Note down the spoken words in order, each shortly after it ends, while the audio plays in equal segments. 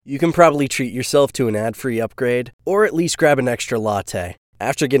you can probably treat yourself to an ad-free upgrade, or at least grab an extra latte.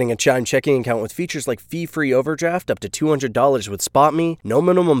 After getting a Chime checking account with features like fee-free overdraft up to $200 with SpotMe, no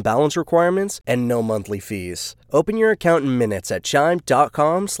minimum balance requirements, and no monthly fees. Open your account in minutes at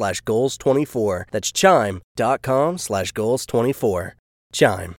chime.com/goals24. That's chime.com/goals24.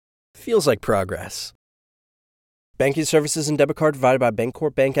 Chime. Feels like progress. Banking services and debit card provided by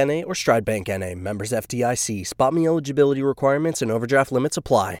Bancorp Bank N.A. or Stride Bank N.A. Members FDIC. SpotMe eligibility requirements and overdraft limits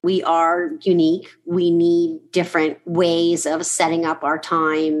apply. We are unique. We need different ways of setting up our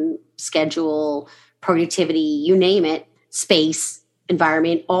time, schedule, productivity, you name it, space,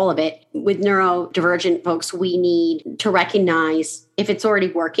 environment, all of it. With neurodivergent folks, we need to recognize if it's already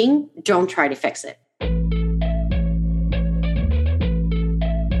working, don't try to fix it.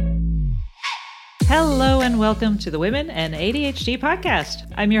 Hello and welcome to the Women and ADHD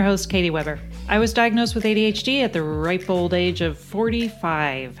podcast. I'm your host, Katie Weber. I was diagnosed with ADHD at the ripe old age of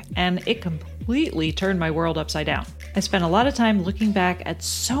 45, and it completely turned my world upside down. I spent a lot of time looking back at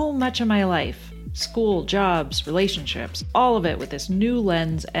so much of my life, school, jobs, relationships, all of it with this new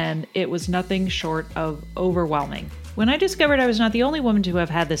lens, and it was nothing short of overwhelming. When I discovered I was not the only woman to have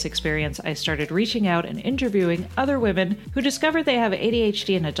had this experience, I started reaching out and interviewing other women who discovered they have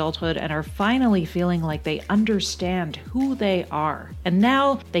ADHD in adulthood and are finally feeling like they understand who they are. And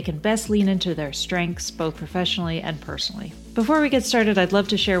now they can best lean into their strengths, both professionally and personally. Before we get started, I'd love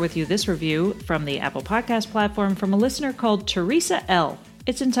to share with you this review from the Apple Podcast platform from a listener called Teresa L.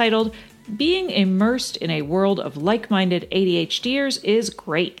 It's entitled, "Being immersed in a world of like-minded ADHDers is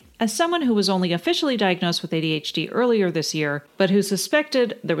great." As someone who was only officially diagnosed with ADHD earlier this year, but who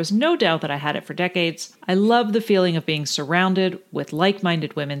suspected there was no doubt that I had it for decades, I love the feeling of being surrounded with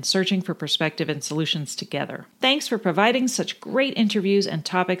like-minded women searching for perspective and solutions together. Thanks for providing such great interviews and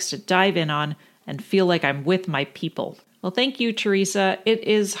topics to dive in on and feel like I'm with my people. Well, thank you, Teresa. It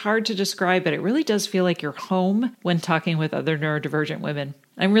is hard to describe, but it really does feel like you're home when talking with other neurodivergent women.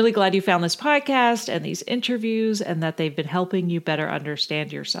 I'm really glad you found this podcast and these interviews and that they've been helping you better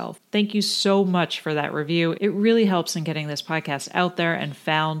understand yourself. Thank you so much for that review. It really helps in getting this podcast out there and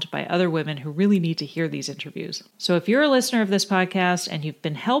found by other women who really need to hear these interviews. So if you're a listener of this podcast and you've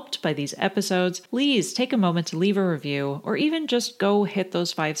been helped by these episodes, please take a moment to leave a review or even just go hit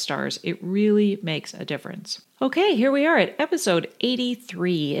those 5 stars. It really makes a difference. Okay, here we are at episode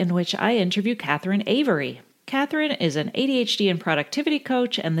 83, in which I interview Catherine Avery. Catherine is an ADHD and productivity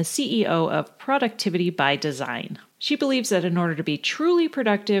coach and the CEO of Productivity by Design. She believes that in order to be truly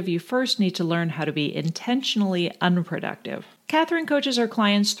productive, you first need to learn how to be intentionally unproductive. Catherine coaches her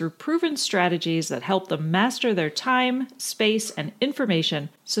clients through proven strategies that help them master their time, space, and information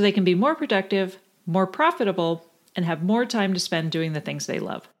so they can be more productive, more profitable, and have more time to spend doing the things they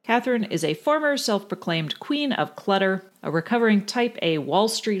love. Catherine is a former self-proclaimed queen of clutter, a recovering type A Wall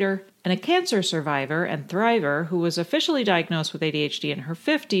Streeter, and a cancer survivor and thriver who was officially diagnosed with ADHD in her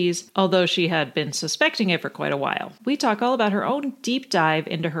 50s, although she had been suspecting it for quite a while. We talk all about her own deep dive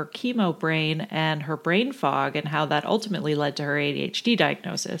into her chemo brain and her brain fog and how that ultimately led to her ADHD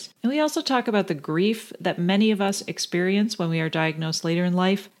diagnosis. And we also talk about the grief that many of us experience when we are diagnosed later in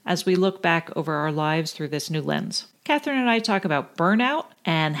life as we look back over our lives through this new lens. Catherine and I talk about burnout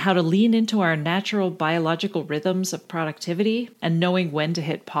and how to lean into our natural biological rhythms of productivity and knowing when to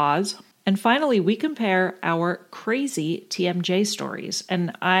hit pause. And finally, we compare our crazy TMJ stories,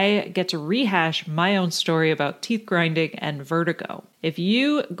 and I get to rehash my own story about teeth grinding and vertigo. If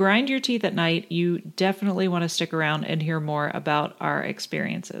you grind your teeth at night, you definitely want to stick around and hear more about our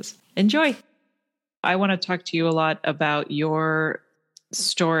experiences. Enjoy! I want to talk to you a lot about your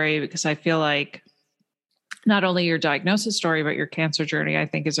story because I feel like not only your diagnosis story, but your cancer journey, I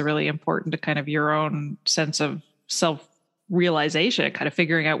think is a really important to kind of your own sense of self-realization, kind of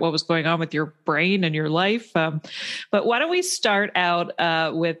figuring out what was going on with your brain and your life. But why don't we start out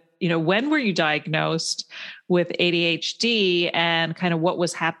with, when were you diagnosed with ADHD and kind of what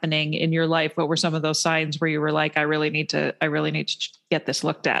was happening in your life? What were some of those signs where you were like, I really need to get this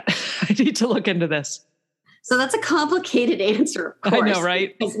looked at. I need to look into this. So that's a complicated answer, of course. I know,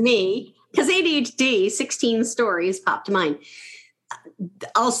 right? Because ADHD, 16 stories pop to mind.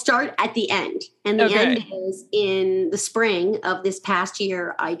 I'll start at the end. And the end is in the spring of this past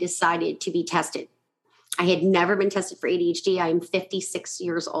year, I decided to be tested. I had never been tested for ADHD. I'm 56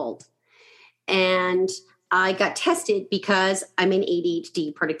 years old. And I got tested because I'm an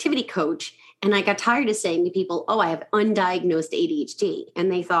ADHD productivity coach. And I got tired of saying to people, I have undiagnosed ADHD.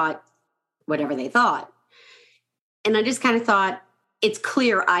 And they thought whatever they thought. And I just kind of thought, it's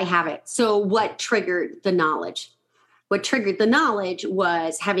clear I have it. So what triggered the knowledge? What triggered the knowledge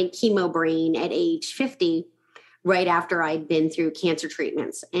was having chemo brain at age 50 right after I'd been through cancer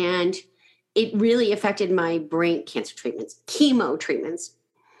treatments. And it really affected my brain, chemo treatments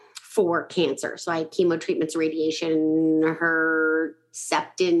for cancer. So I had chemo treatments, radiation, Herceptin.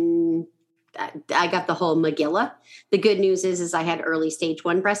 I got the whole Megillah. The good news is I had early stage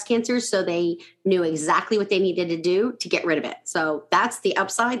 1 breast cancer, so they knew exactly what they needed to do to get rid of it. So that's the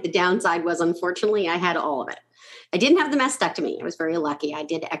upside. The downside was, unfortunately, I had all of it. I didn't have the mastectomy. I was very lucky. I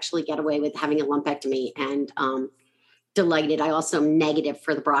did actually get away with having a lumpectomy, and delighted. I also am negative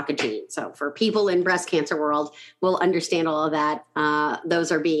for the BRCA gene. So for people in breast cancer world will understand all of that. Those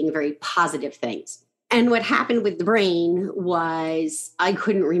are being very positive things. And what happened with the brain was I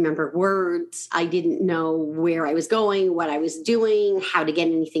couldn't remember words. I didn't know where I was going, what I was doing, how to get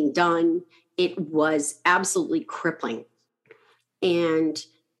anything done. It was absolutely crippling. And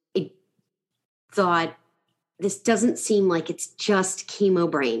I thought, this doesn't seem like it's just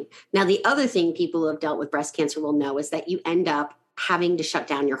chemo brain. Now, the other thing people who have dealt with breast cancer will know is that you end up having to shut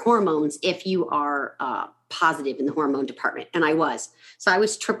down your hormones if you are positive in the hormone department. And I was. So I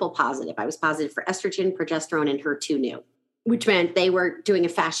was triple positive. I was positive for estrogen, progesterone, and HER2/neu, which meant they were doing a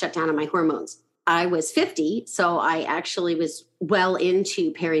fast shutdown of my hormones. I was 50, so I actually was well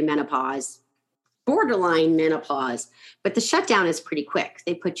into perimenopause, borderline menopause, but the shutdown is pretty quick.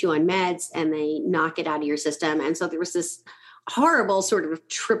 They put you on meds and they knock it out of your system. And so there was this horrible sort of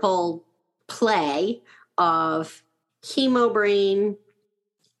triple play of chemo brain,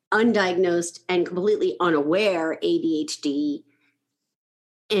 undiagnosed and completely unaware ADHD,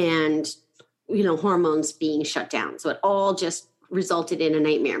 and, hormones being shut down. So it all just resulted in a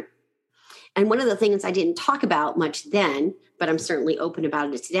nightmare. And one of the things I didn't talk about much then, but I'm certainly open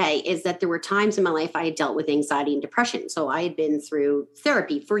about it today, is that there were times in my life I had dealt with anxiety and depression. So I had been through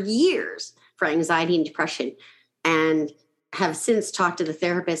therapy for years for anxiety and depression, and have since talked to the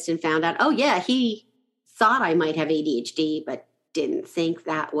therapist and found out, oh yeah, he thought I might have ADHD, but didn't think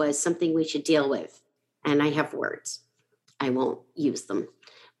that was something we should deal with. And I have words. I won't use them.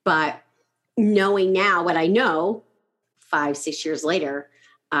 But knowing now what I know 5-6 years later,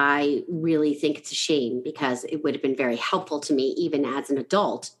 I really think it's a shame, because it would have been very helpful to me, even as an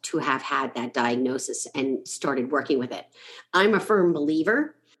adult, to have had that diagnosis and started working with it. I'm a firm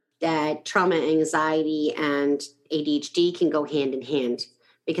believer that trauma, anxiety, and ADHD can go hand in hand,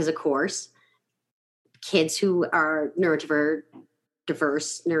 because, of course, kids who are neurodivergent,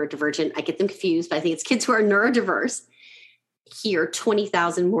 I get them confused, but I think it's kids who are neurodiverse hear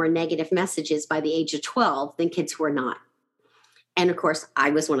 20,000 more negative messages by the age of 12 than kids who are not. And of course, I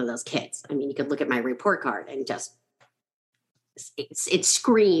was one of those kids. I mean, you could look at my report card and just, it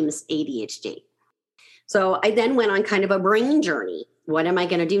screams ADHD. So I then went on kind of a brain journey. What am I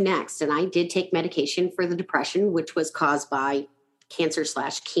going to do next? And I did take medication for the depression, which was caused by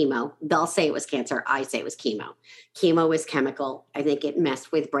cancer/chemo. They'll say it was cancer. I say it was chemo. Chemo was chemical. I think it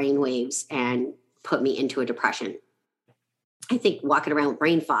messed with brain waves and put me into a depression. I think walking around with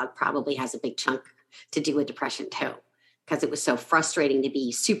brain fog probably has a big chunk to do with depression too, because it was so frustrating to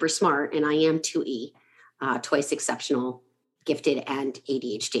be super smart. And I am 2E, twice exceptional, gifted, and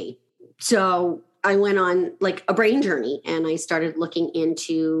ADHD. So I went on like a brain journey, and I started looking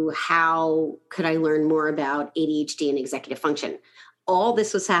into how could I learn more about ADHD and executive function. All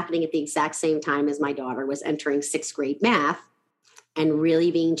this was happening at the exact same time as my daughter was entering 6th grade math and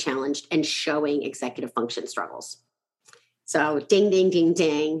really being challenged and showing executive function struggles. So ding, ding, ding,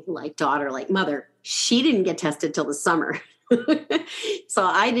 ding, like daughter, like mother. She didn't get tested till the summer. So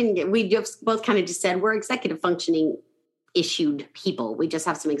I didn't get, we just both kind of just said, we're executive functioning issued people. We just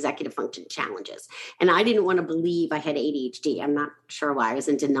have some executive function challenges. And I didn't want to believe I had ADHD. I'm not sure why I was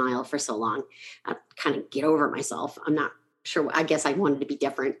in denial for so long. I kind of get over myself. I'm not sure. I guess I wanted to be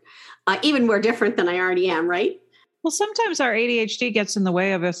different, even more different than I already am, right? Well, sometimes our ADHD gets in the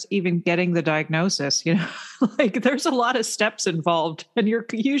way of us even getting the diagnosis, like there's a lot of steps involved, and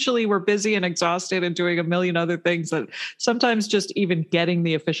we're busy and exhausted and doing a million other things that sometimes just even getting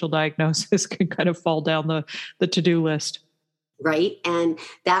the official diagnosis can kind of fall down the to-do list. Right. And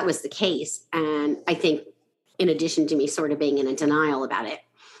that was the case. And I think in addition to me sort of being in a denial about it,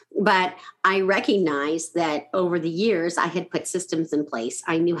 but I recognized that over the years, I had put systems in place.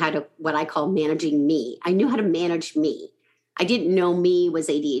 I knew how to, what I call managing me. I knew how to manage me. I didn't know me was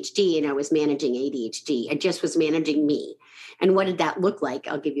ADHD and I was managing ADHD. I just was managing me. And what did that look like?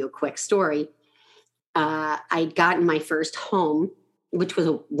 I'll give you a quick story. I'd gotten my first home, which was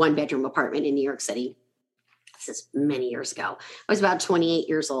a 1-bedroom apartment in New York City. This is many years ago. I was about 28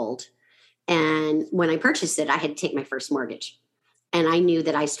 years old. And when I purchased it, I had to take my first mortgage. And I knew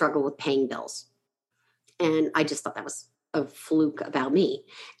that I struggled with paying bills. And I just thought that was a fluke about me.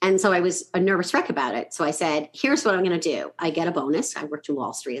 And so I was a nervous wreck about it. So I said, here's what I'm going to do. I get a bonus. I worked in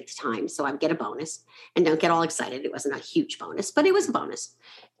Wall Street at the time. So I would get a bonus, and don't get all excited. It wasn't a huge bonus, but it was a bonus.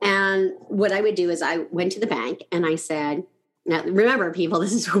 And what I would do is I went to the bank and I said, now remember people,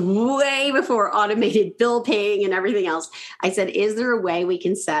 this is way before automated bill paying and everything else. I said, is there a way we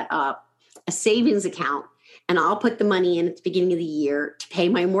can set up a savings account, and I'll put the money in at the beginning of the year to pay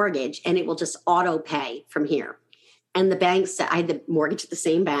my mortgage, and it will just auto pay from here. And the bank said, I had the mortgage at the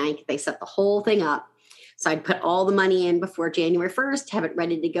same bank. They set the whole thing up. So I'd put all the money in before January 1st, have it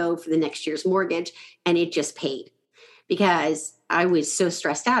ready to go for the next year's mortgage. And it just paid, because I was so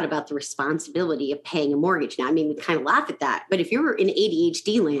stressed out about the responsibility of paying a mortgage. Now, I mean, we kind of laugh at that, but if you're in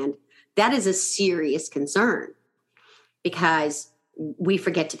ADHD land, that is a serious concern, because we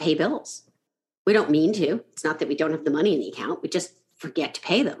forget to pay bills. We don't mean to. It's not that we don't have the money in the account. We just forget to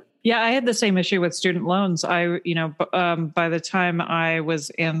pay them. Yeah, I had the same issue with student loans. By the time I was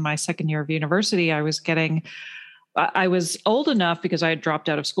in my second year of university, I was old enough, because I had dropped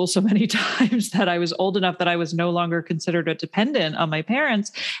out of school so many times, that I was old enough that I was no longer considered a dependent on my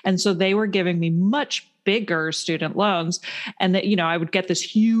parents. And so they were giving me much bigger student loans. And that, I would get this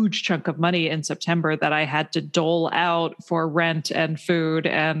huge chunk of money in September that I had to dole out for rent and food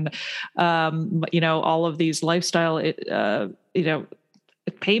and, all of these lifestyle,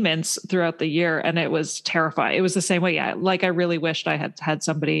 payments throughout the year. And it was terrifying. It was the same way. Yeah. Like I really wished I had had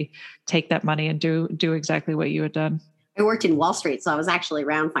somebody take that money and do exactly what you had done. I worked in Wall Street, so I was actually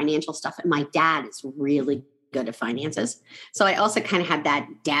around financial stuff, and my dad is really good at finances. So I also kind of had that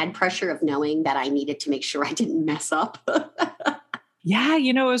dad pressure of knowing that I needed to make sure I didn't mess up. Yeah.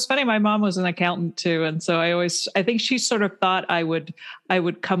 It was funny. My mom was an accountant too. And so I think she sort of thought I would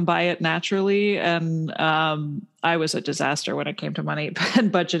come by it naturally. And, I was a disaster when it came to money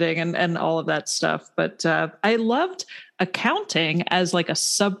and budgeting and all of that stuff. But, I loved accounting as like a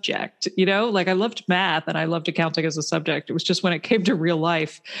subject, like I loved math and I loved accounting as a subject. It was just when it came to real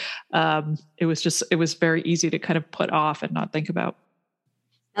life, it was very easy to kind of put off and not think about.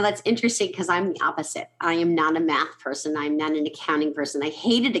 Now that's interesting, because I'm the opposite. I am not a math person. I'm not an accounting person. I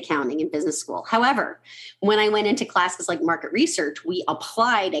hated accounting in business school. However, when I went into classes like market research, we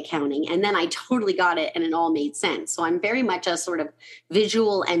applied accounting, and then I totally got it and it all made sense. So I'm very much a sort of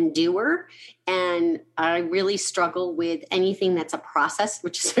visual and doer. And I really struggle with anything that's a process,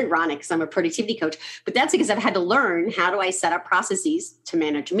 which is ironic because I'm a productivity coach. But that's because I've had to learn, how do I set up processes to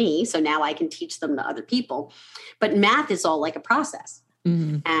manage me, so now I can teach them to other people. But math is all like a process.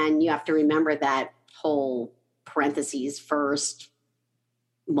 Mm-hmm. And you have to remember that whole parentheses first,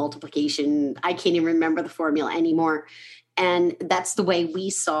 multiplication. I can't even remember the formula anymore. And that's the way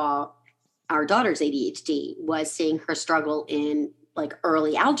we saw our daughter's ADHD, was seeing her struggle in like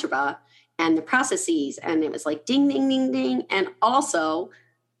early algebra and the processes. And it was like ding, ding, ding, ding. And also,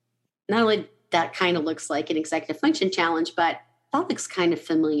 not only that kind of looks like an executive function challenge, but that looks kind of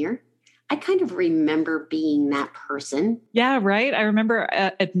familiar. I kind of remember being that person. Yeah, right. I remember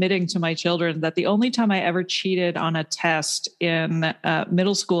admitting to my children that the only time I ever cheated on a test in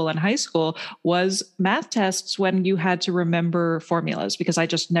middle school and high school was math tests, when you had to remember formulas, because I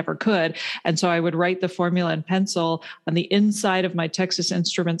just never could. And so I would write the formula in pencil on the inside of my Texas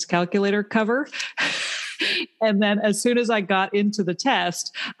Instruments calculator cover. And then as soon as I got into the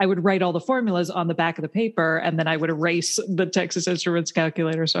test, I would write all the formulas on the back of the paper, and then I would erase the Texas Instruments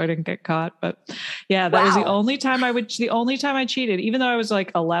calculator so I didn't get caught. But yeah, that was the only time I cheated, even though I was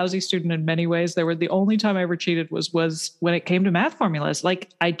like a lousy student in many ways. The only time I ever cheated was when it came to math formulas. Like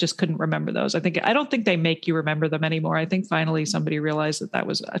I just couldn't remember those. I don't think they make you remember them anymore. I think finally somebody realized that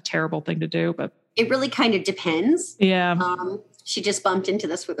was a terrible thing to do, but it really kind of depends. Yeah. She just bumped into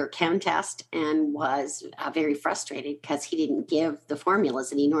this with her chem test and was very frustrated because he didn't give the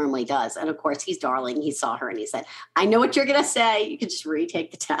formulas that he normally does. And of course, he's darling. He saw her and he said, I know what you're going to say. You can just retake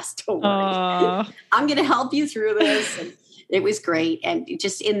the test. Don't worry. I'm going to help you through this. And it was great. And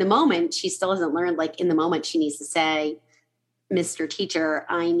just in the moment, she still hasn't learned, like in the moment, she needs to say, Mr. Teacher,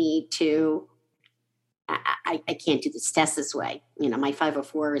 I can't do this test this way. My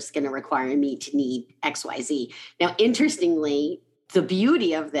 504 is going to require me to need XYZ. Now, interestingly, the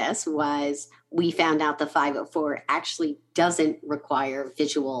beauty of this was we found out the 504 actually doesn't require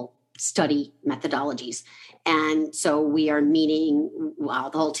visual study methodologies. And so we are meeting, the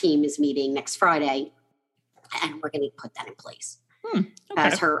whole team is meeting next Friday, and we're going to put that in place. Okay.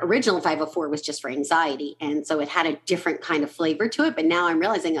 As her original 504 was just for anxiety. And so it had a different kind of flavor to it. But now I'm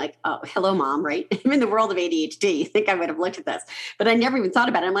realizing like, oh, hello, Mom, right? I'm in the world of ADHD. I think I would have looked at this, but I never even thought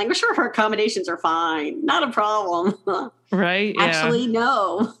about it. I'm like, well, sure, her accommodations are fine. Not a problem. Right. Yeah. Actually,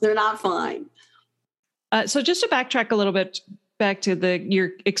 no, they're not fine. So just to backtrack a little bit back to your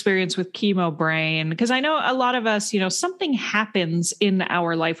experience with chemo brain, because I know a lot of us, something happens in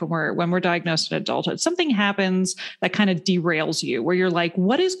our life when we're diagnosed in adulthood. Something happens that kind of derails you, where you're like,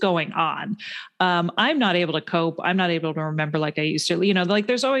 what is going on? I'm not able to cope. I'm not able to remember like I used to. Like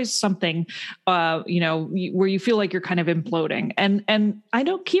there's always something, where you feel like you're kind of imploding. And I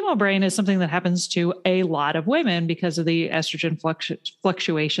know chemo brain is something that happens to a lot of women because of the estrogen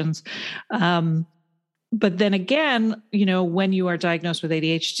fluctuations. But then again, when you are diagnosed with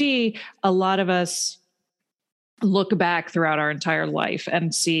ADHD, a lot of us look back throughout our entire life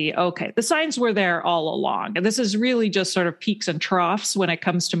and see, okay, the signs were there all along. And this is really just sort of peaks and troughs when it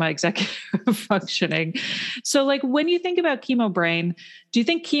comes to my executive functioning. So like when you think about chemo brain, do you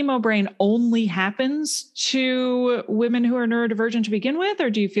think chemo brain only happens to women who are neurodivergent to begin with? Or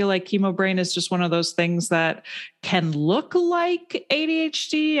do you feel like chemo brain is just one of those things that can look like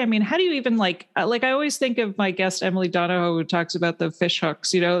ADHD? I mean, how do you even like I always think of my guest, Emily Donahoe, who talks about the fish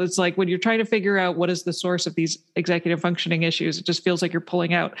hooks. It's like when you're trying to figure out what is the source of these executive functioning issues, it just feels like you're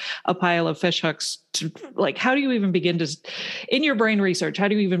pulling out a pile of fish hooks to like, how do you even begin to, in your brain research, how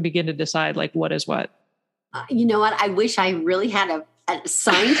do you even begin to decide like what is what? You know what? I wish I really had a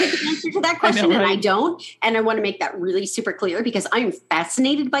scientific answer to that question, and I don't. And I want to make that really super clear because I'm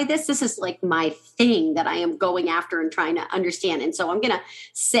fascinated by this. This is like my thing that I am going after and trying to understand. And so I'm going to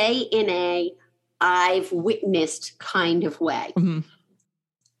say in a I've witnessed kind of way. Mm-hmm.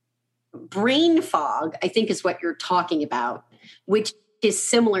 Brain fog, I think, is what you're talking about, which is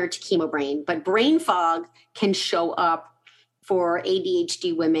similar to chemo brain. But brain fog can show up for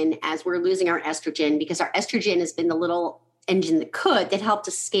ADHD women as we're losing our estrogen, because our estrogen has been the little engine that helped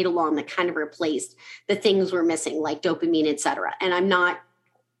us skate along, that kind of replaced the things we're missing, like dopamine, et cetera. And I'm not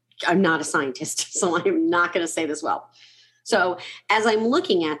a scientist, so I'm not going to say this well. So as I'm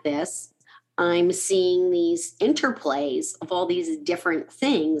looking at this, I'm seeing these interplays of all these different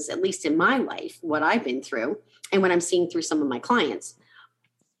things, at least in my life, what I've been through and what I'm seeing through some of my clients.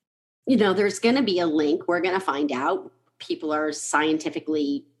 There's going to be a link. We're going to find out. People are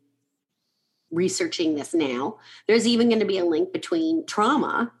scientifically researching this now. There's even going to be a link between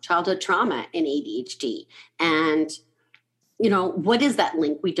trauma, childhood trauma, and ADHD. And, what is that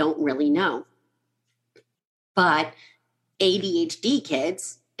link? We don't really know. But ADHD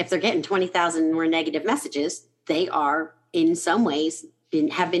kids, if they're getting 20,000 more negative messages, they are in some ways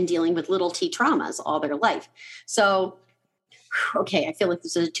have been dealing with little t traumas all their life. So, okay, I feel like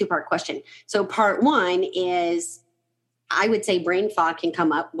this is a two-part question. So part one is, I would say brain fog can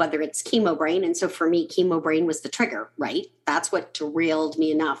come up, whether it's chemo brain. And so for me, chemo brain was the trigger, right? That's what derailed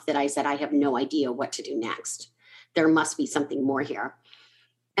me enough that I said, I have no idea what to do next. There must be something more here.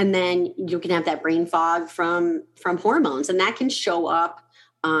 And then you can have that brain fog from hormones, and that can show up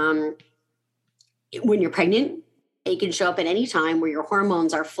when you're pregnant. It can show up at any time where your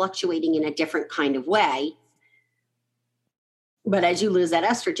hormones are fluctuating in a different kind of way. But as you lose that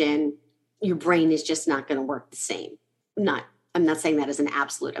estrogen, your brain is just not going to work the same. I'm not saying that as an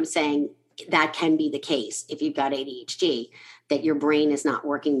absolute. I'm saying that can be the case if you've got ADHD, that your brain is not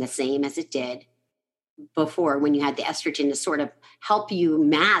working the same as it did before when you had the estrogen to sort of help you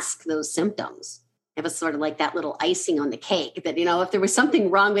mask those symptoms. It was sort of like that little icing on the cake that, if there was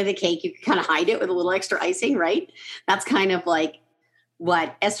something wrong with the cake, you could kind of hide it with a little extra icing, right? That's kind of like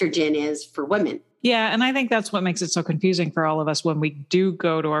what estrogen is for women. Yeah. And I think that's what makes it so confusing for all of us when we do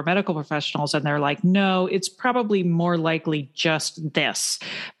go to our medical professionals and they're like, no, it's probably more likely just this.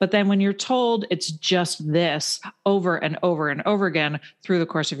 But then when you're told it's just this over and over and over again through the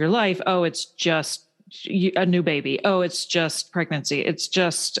course of your life, oh, it's just a new baby. Oh, it's just pregnancy. It's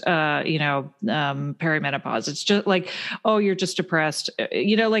just, perimenopause. It's just like, oh, you're just depressed.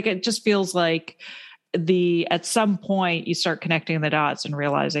 It just feels like at some point you start connecting the dots and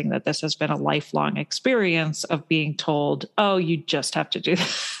realizing that this has been a lifelong experience of being told, oh, you just have to do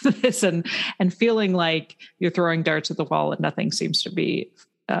this and feeling like you're throwing darts at the wall and nothing seems to be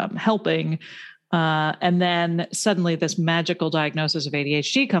helping. And then suddenly this magical diagnosis of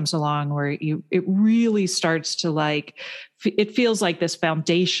ADHD comes along where it really starts to it feels like this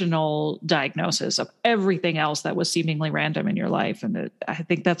foundational diagnosis of everything else that was seemingly random in your life. And I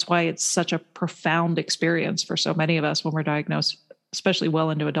think that's why it's such a profound experience for so many of us when we're diagnosed, especially well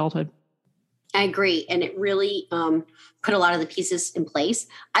into adulthood. I agree. And it really put a lot of the pieces in place.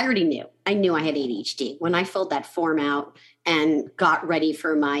 I already knew. I knew I had ADHD. When I filled that form out and got ready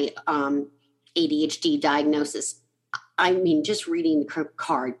for my ADHD diagnosis, I mean, just reading the credit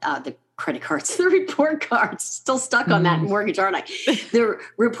cards, the report cards, still stuck on that mortgage, aren't I? The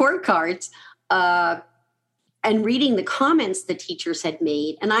report cards, and reading the comments the teachers had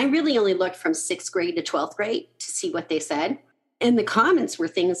made. And I really only looked from 6th grade to 12th grade to see what they said. And the comments were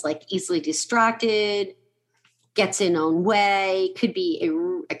things like easily distracted, gets in own way, could be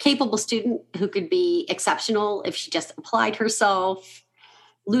a capable student who could be exceptional if she just applied herself,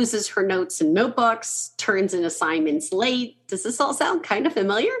 loses her notes and notebooks, turns in assignments late. Does this all sound kind of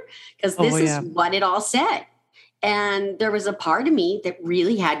familiar? Because this is what it all said. And there was a part of me that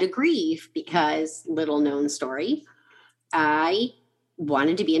really had to grieve because, little known story, I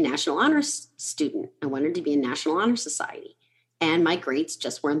wanted to be a National Honors student. I wanted to be in National Honor Society. And my grades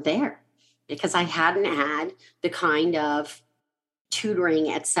just weren't there because I hadn't had the kind of tutoring,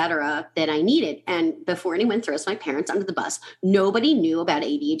 et cetera, that I needed. And before anyone throws my parents under the bus, nobody knew about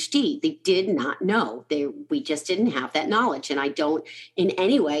ADHD. They did not know. We just didn't have that knowledge. And I don't in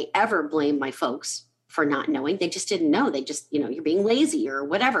any way ever blame my folks for not knowing. They just didn't know. They just, you're being lazy or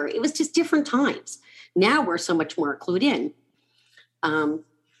whatever. It was just different times. Now we're so much more clued in.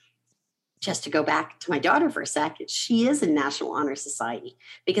 Just to go back to my daughter for a second, she is in National Honor Society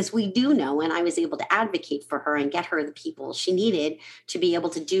because we do know, and I was able to advocate for her and get her the people she needed to be able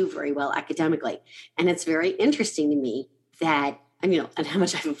to do very well academically. And it's very interesting to me that, and how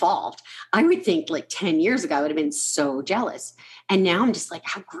much I've evolved. I would think like 10 years ago, I would have been so jealous. And now I'm just like,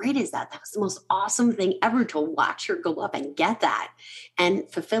 how great is that? That was the most awesome thing ever to watch her go up and get that and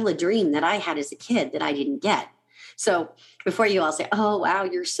fulfill a dream that I had as a kid that I didn't get. So before you all say, oh, wow,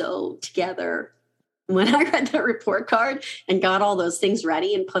 you're so together. When I read that report card and got all those things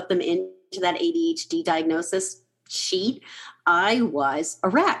ready and put them into that ADHD diagnosis sheet, I was a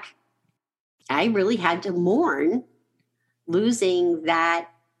wreck. I really had to mourn losing that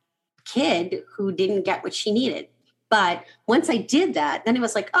kid who didn't get what she needed. But once I did that, then it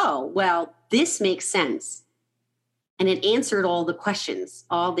was like, oh, well, this makes sense. And it answered all the questions,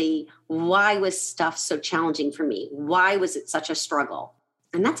 all the why was stuff so challenging for me? Why was it such a struggle?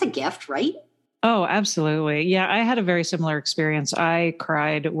 And that's a gift, right? Oh, absolutely. Yeah, I had a very similar experience. I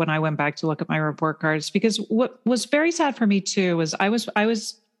cried when I went back to look at my report cards because what was very sad for me too was I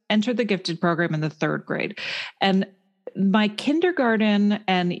was entered the gifted program in the 3rd grade, and my kindergarten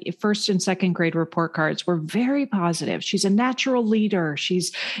and 1st and 2nd grade report cards were very positive. She's a natural leader.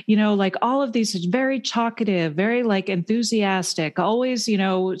 She's, like all of these, very talkative, very like enthusiastic, always,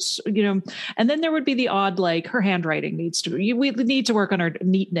 and then there would be the odd, like her handwriting we need to work on her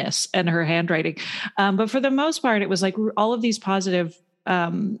neatness and her handwriting. But for the most part, it was like all of these positive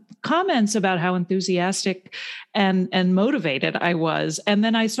comments about how enthusiastic and motivated I was. And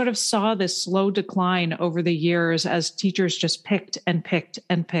then I sort of saw this slow decline over the years as teachers just picked and picked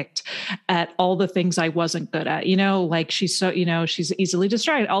and picked at all the things I wasn't good at, like she's so, she's easily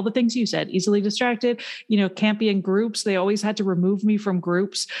distracted, all the things you said, easily distracted, can't be in groups. They always had to remove me from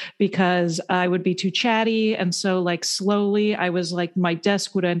groups because I would be too chatty. And so like slowly I was like, my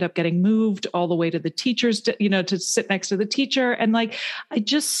desk would end up getting moved all the way to the teachers, to sit next to the teacher. And like, I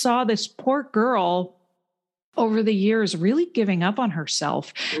just saw this poor girl over the years really giving up on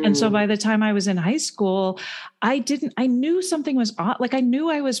herself. And so by the time I was in high school, I knew something was odd. Like I knew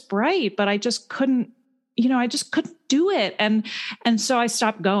I was bright, but I just couldn't do it. And so I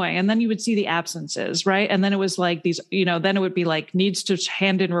stopped going. And then you would see the absences, right? And then it was like these, then it would be like needs to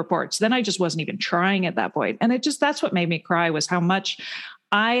hand in reports. Then I just wasn't even trying at that point. And that's what made me cry was how much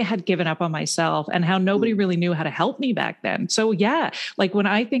I had given up on myself and how nobody really knew how to help me back then. So yeah, like when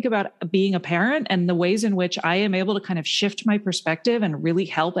I think about being a parent and the ways in which I am able to kind of shift my perspective and really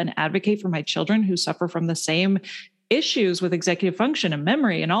help and advocate for my children who suffer from the same issues with executive function and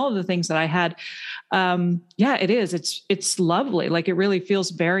memory and all of the things that I had. It is. It's lovely. Like it really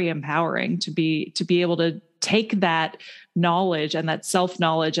feels very empowering to be able to take that knowledge and that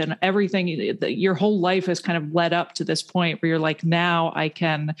self-knowledge and everything, your whole life has kind of led up to this point where you're like, now I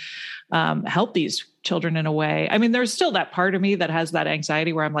can help these children in a way. I mean, there's still that part of me that has that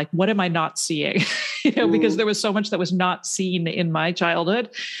anxiety where I'm like, what am I not seeing? Because there was so much that was not seen in my childhood.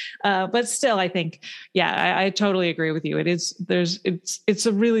 But still, I think, I totally agree with you. It's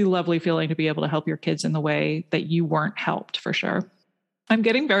a really lovely feeling to be able to help your kids in the way that you weren't helped, for sure. I'm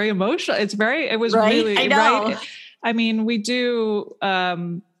getting very emotional. It was right? Really, I know. Right? I mean, we do,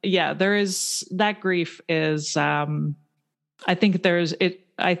 there is, that grief is, I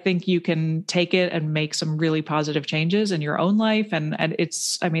think you can take it and make some really positive changes in your own life. And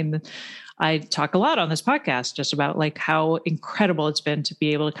I talk a lot on this podcast just about like how incredible it's been to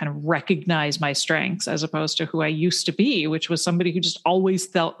be able to kind of recognize my strengths as opposed to who I used to be, which was somebody who just always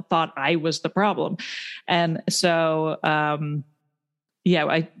thought I was the problem. And so,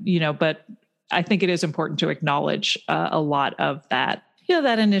 but I think it is important to acknowledge a lot of that.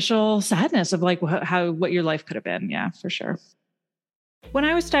 that initial sadness of like what your life could have been. Yeah, for sure. When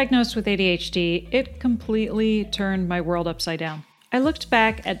I was diagnosed with ADHD, it completely turned my world upside down. I looked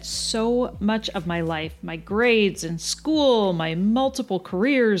back at so much of my life, my grades in school, my multiple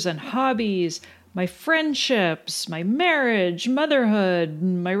careers and hobbies, my friendships, my marriage, motherhood,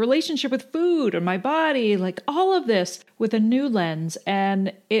 my relationship with food and my body, like all of this with a new lens,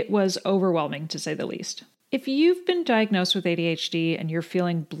 and it was overwhelming to say the least. If you've been diagnosed with ADHD and you're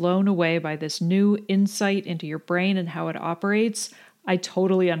feeling blown away by this new insight into your brain and how it operates, I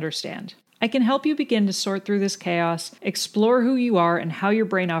totally understand. I can help you begin to sort through this chaos, explore who you are and how your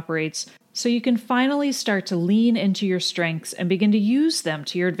brain operates, so you can finally start to lean into your strengths and begin to use them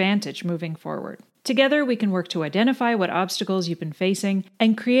to your advantage moving forward. Together, we can work to identify what obstacles you've been facing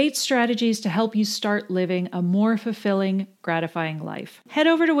and create strategies to help you start living a more fulfilling, gratifying life. Head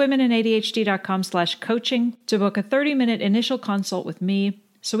over to womenandadhd.com/coaching to book a 30-minute initial consult with me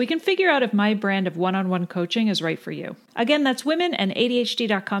so we can figure out if my brand of one-on-one coaching is right for you. Again, that's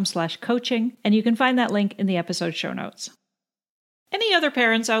womenandadhd.com/coaching, and you can find that link in the episode show notes. Any other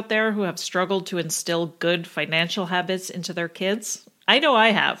parents out there who have struggled to instill good financial habits into their kids? I know I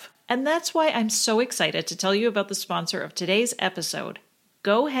have. And that's why I'm so excited to tell you about the sponsor of today's episode,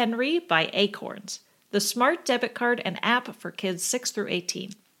 GoHenry by Acorns, the smart debit card and app for kids 6 through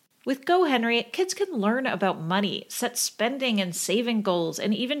 18. With GoHenry, kids can learn about money, set spending and saving goals,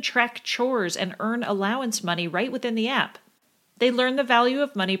 and even track chores and earn allowance money right within the app. They learn the value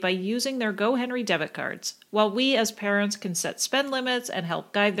of money by using their GoHenry debit cards, while we as parents can set spend limits and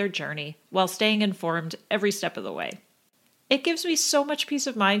help guide their journey while staying informed every step of the way. It gives me so much peace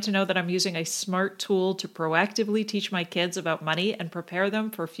of mind to know that I'm using a smart tool to proactively teach my kids about money and prepare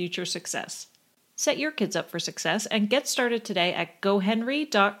them for future success. Set your kids up for success and get started today at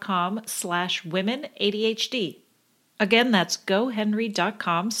gohenry.com/womenadhd. Again, that's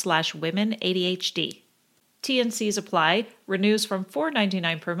gohenry.com/womenadhd. T&Cs apply. Renews from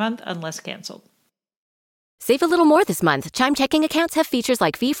 $4.99 per month unless canceled. Save a little more this month. Chime checking accounts have features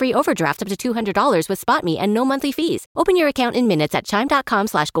like fee-free overdraft up to $200 with SpotMe and no monthly fees. Open your account in minutes at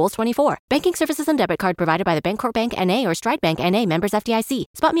chime.com/goals24. Banking services and debit card provided by the Bancorp Bank N.A. or Stride Bank N.A. members FDIC.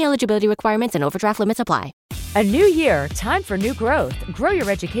 SpotMe eligibility requirements and overdraft limits apply. A new year, time for new growth. Grow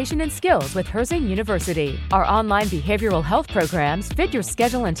your education and skills with Herzing University. Our online behavioral health programs fit your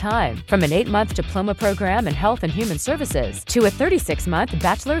schedule and time. From an 8-month diploma program in health and human services to a 36-month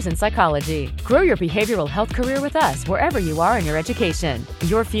bachelor's in psychology. Grow your behavioral health career with us wherever you are in your education.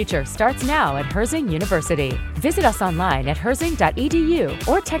 Your future starts now at Herzing University. Visit us online at herzing.edu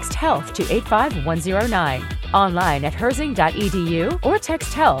or text health to 85109. Online at herzing.edu or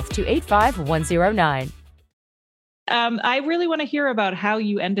text health to 85109. I really want to hear about how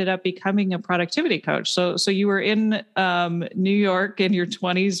you ended up becoming a productivity coach. So you were in New York in your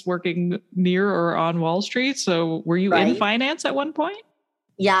 20s working near or on Wall Street. So were you in finance at one point?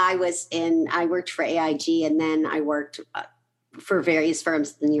 Yeah, I worked for AIG, and then I worked for various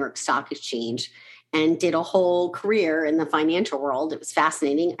firms at the New York Stock Exchange and did a whole career in the financial world. It was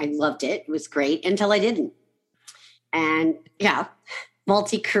fascinating. I loved it. It was great until I didn't. And yeah,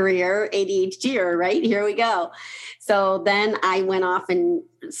 multi-career ADHDer, right? Here we go. So then I went off and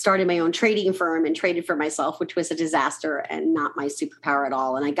started my own trading firm and traded for myself, which was a disaster and not my superpower at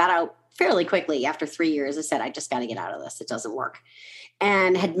all. And I got out fairly quickly after 3 years. I said, I just got to get out of this. It doesn't work.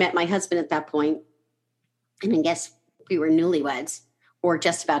 And had met my husband at that point. And I guess we were newlyweds or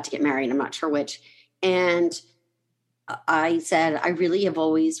just about to get married. I'm not sure which. And I said, I really have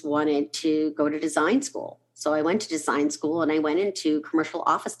always wanted to go to design school. So I went to design school and I went into commercial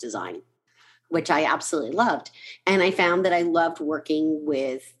office design, which I absolutely loved. And I found that I loved working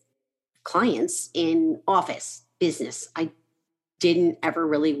with clients in office business. I didn't ever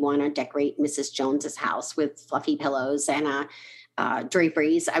really want to decorate Mrs. Jones's house with fluffy pillows and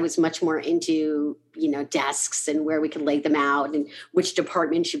draperies. I was much more into, desks and where we could lay them out and which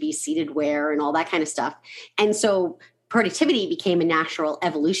department should be seated where and all that kind of stuff. And so productivity became a natural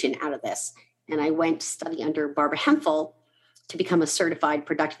evolution out of this. And I went to study under Barbara Hemphill to become a certified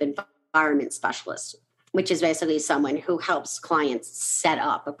productive environment specialist, which is basically someone who helps clients set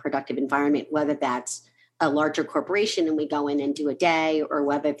up a productive environment, whether that's a larger corporation and we go in and do a day, or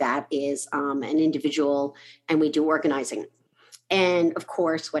whether that is an individual and we do organizing. And of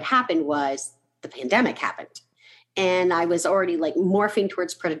course, what happened was the pandemic happened. And I was already morphing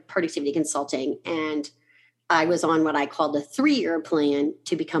towards productivity consulting. And I was on what I called a 3-year plan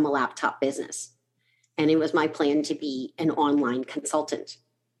to become a laptop business. And it was my plan to be an online consultant.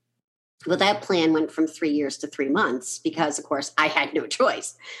 Well, that plan went from 3 years to 3 months because, of course, I had no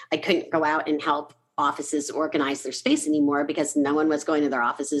choice. I couldn't go out and help offices organize their space anymore because no one was going to their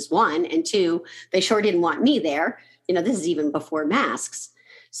offices, one, and two, they sure didn't want me there. This is even before masks.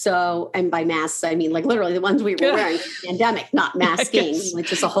 So, and by masks, I mean like literally the ones we were wearing for the pandemic, not masking,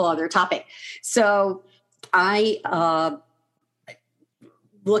 which is a whole other topic. So I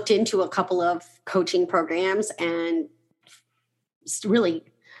looked into a couple of coaching programs and really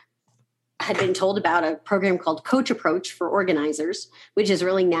had been told about a program called Coach Approach for organizers, which is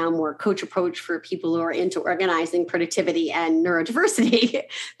really now more Coach Approach for people who are into organizing, productivity, and neurodiversity.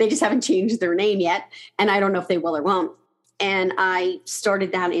 They just haven't changed their name yet. And I don't know if they will or won't. And I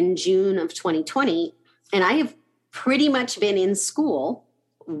started that in June of 2020. And I have pretty much been in school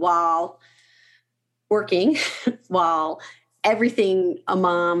while working, while everything a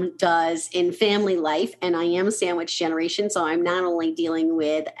mom does in family life. And I am a sandwich generation. So I'm not only dealing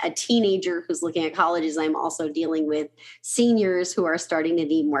with a teenager who's looking at colleges, I'm also dealing with seniors who are starting to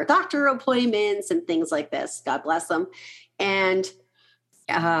need more doctor appointments and things like this. God bless them. And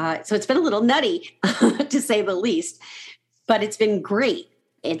so it's been a little nutty, to say the least, but it's been great.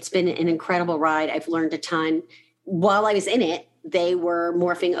 It's been an incredible ride. I've learned a ton. While I was in it, they were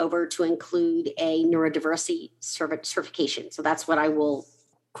morphing over to include a neurodiversity certification. So that's what I will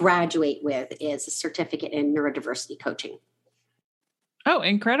graduate with, is a certificate in neurodiversity coaching. Oh,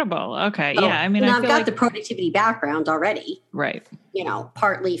 incredible. Okay. So, Yeah. I mean, I've got the productivity background already. Right.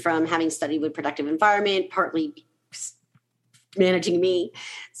 Partly from having studied with productive environment, partly managing me.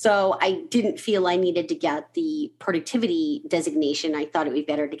 So I didn't feel I needed to get the productivity designation. I thought it would be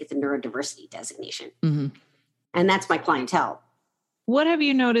better to get the neurodiversity designation. Mm-hmm. And that's my clientele. What have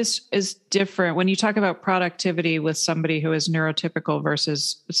you noticed is different when you talk about productivity with somebody who is neurotypical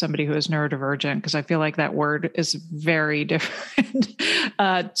versus somebody who is neurodivergent? Because I feel like that word is very different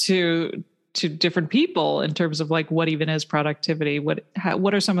to different people in terms of like what even is productivity.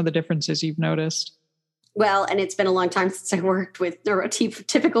 What are some of the differences you've noticed? Well, and it's been a long time since I worked with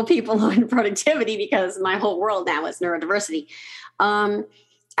neurotypical people on productivity because my whole world now is neurodiversity.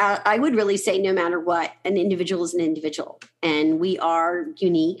 I would really say no matter what, an individual is an individual and we are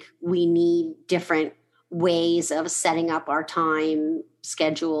unique. We need different ways of setting up our time,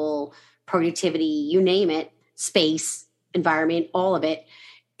 schedule, productivity, you name it, space, environment, all of it.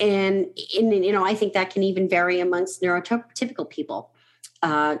 And I think that can even vary amongst neurotypical people.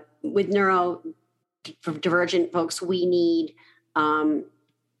 With neurodivergent folks, we need to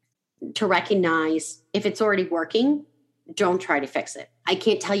recognize if it's already working, don't try to fix it. I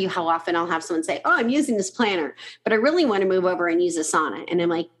can't tell you how often I'll have someone say, oh, I'm using this planner, but I really want to move over and use Asana. And I'm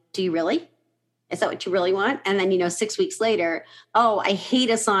like, do you really? Is that what you really want? And then, 6 weeks later, oh, I hate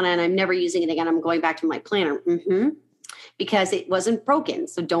Asana and I'm never using it again. I'm going back to my planner. Mm-hmm. Because it wasn't broken.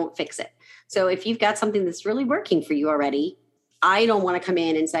 So don't fix it. So if you've got something that's really working for you already, I don't want to come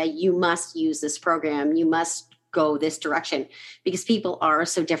in and say, you must use this program. You must go this direction, because people are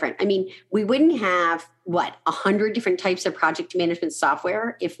so different. I mean, we wouldn't have 100 different types of project management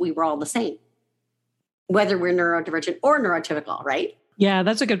software if we were all the same, whether we're neurodivergent or neurotypical, right? Yeah,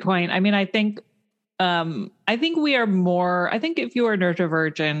 that's a good point. I mean, I think we are more, I think if you are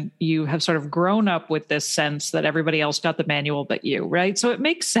neurodivergent, you have sort of grown up with this sense that everybody else got the manual but you, right? So it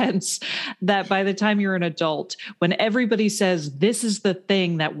makes sense that by the time you're an adult, when everybody says this is the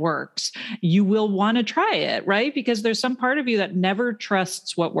thing that works, you will want to try it, right? Because there's some part of you that never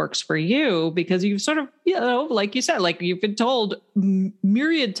trusts what works for you because you've sort of, like you said, like you've been told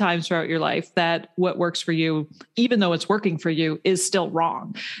myriad times throughout your life that what works for you, even though it's working for you, is still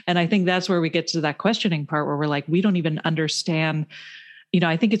wrong. And I think that's where we get to that questioning part where we're like, we don't even understand,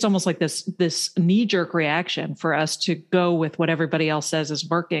 I think it's almost like this knee-jerk reaction for us to go with what everybody else says is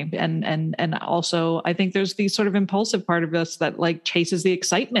working. And also I think there's the sort of impulsive part of us that like chases the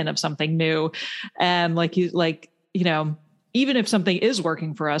excitement of something new. And even if something is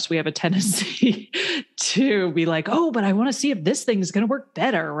working for us, we have a tendency to be like, oh, but I want to see if this thing is going to work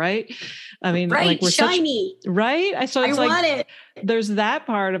better. Right. I mean, right, like we're shiny. Right. So it's I like, want it. There's that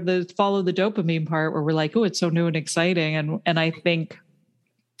part of the follow the dopamine part where we're like, oh, it's so new and exciting. And I think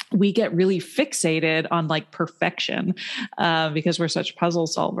we get really fixated on like perfection because we're such puzzle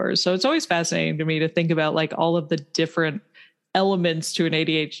solvers. So it's always fascinating to me to think about like all of the different elements to an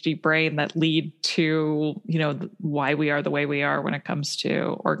ADHD brain that lead to, why we are the way we are when it comes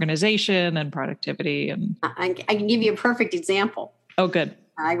to organization and productivity. And I can give you a perfect example. Oh, good.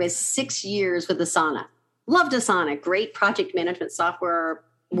 I was 6 years with Asana. Loved Asana. Great project management software.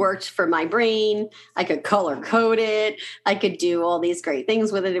 Worked for my brain. I could color code it. I could do all these great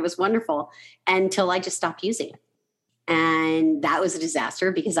things with it. It was wonderful until I just stopped using it. And that was a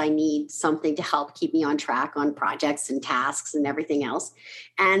disaster because I need something to help keep me on track on projects and tasks and everything else.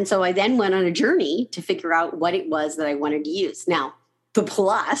 And so I then went on a journey to figure out what it was that I wanted to use. Now, the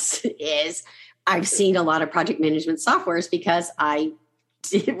plus is I've seen a lot of project management softwares because I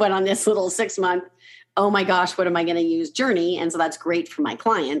went on this little 6-month, oh my gosh, what am I going to use journey? And so that's great for my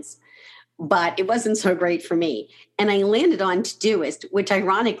clients, but it wasn't so great for me. And I landed on Todoist, which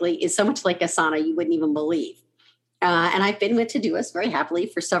ironically is so much like Asana you wouldn't even believe. And I've been with Todoist very happily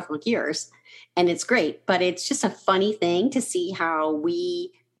for several years, and it's great. But it's just a funny thing to see how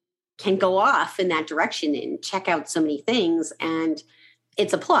we can go off in that direction and check out so many things. And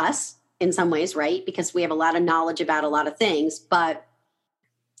it's a plus in some ways, right? Because we have a lot of knowledge about a lot of things, but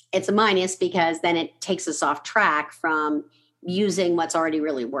it's a minus because then it takes us off track from using what's already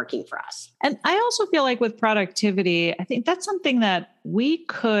really working for us. And I also feel like with productivity, I think that's something that we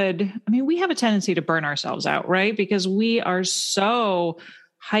have a tendency to burn ourselves out, right? Because we are so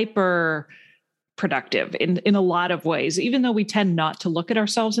hyper productive in a lot of ways. Even though we tend not to look at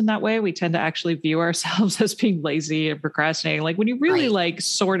ourselves in that way, we tend to actually view ourselves as being lazy and procrastinating. Like when you really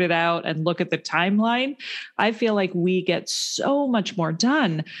sort it out and look at the timeline, I feel like we get so much more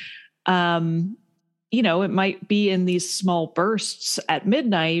done. It might be in these small bursts at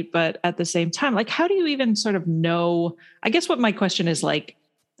midnight, but at the same time, like, how do you even sort of know? I guess what my question is like,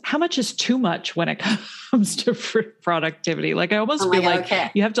 how much is too much when it comes to productivity? Like, I almost feel like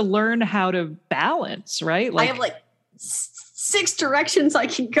you have to learn how to balance, right? Like, I have 6 directions I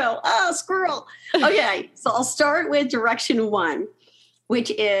can go. Oh, squirrel. Okay. So I'll start with direction 1,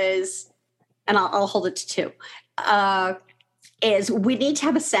 which is, and I'll hold it to 2. Is we need to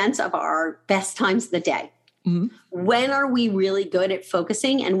have a sense of our best times of the day. Mm-hmm. When are we really good at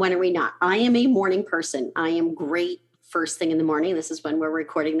focusing and when are we not? I am a morning person. I am great first thing in the morning. This is when we're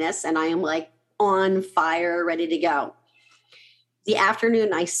recording this, and I am on fire, ready to go. The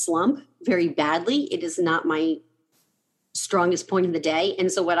afternoon, I slump very badly. It is not my strongest point of the day.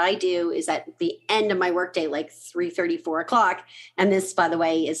 And so what I do is at the end of my workday, 3:30, 4 o'clock, and this, by the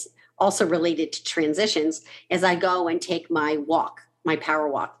way, is also related to transitions, is I go and take my power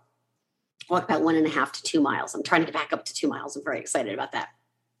walk about 1.5 to 2 miles. I'm trying to get back up to 2 miles. I'm very excited about that.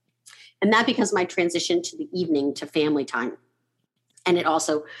 And that becomes my transition to the evening to family time. And it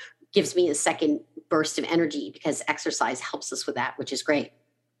also gives me a second burst of energy because exercise helps us with that, which is great.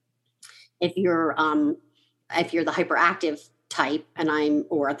 If you're the hyperactive type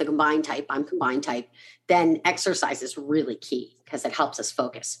or the combined type, I'm combined type, then exercise is really key because it helps us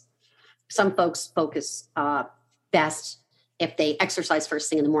focus. Some folks focus best if they exercise first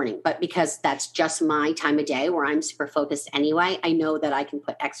thing in the morning, but because that's just my time of day where I'm super focused anyway, I know that I can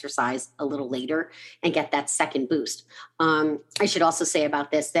put exercise a little later and get that second boost. I should also say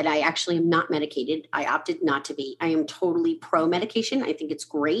about this that I actually am not medicated. I opted not to be. I am totally pro medication. I think it's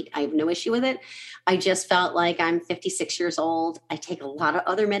great. I have no issue with it. I just felt like I'm 56 years old. I take a lot of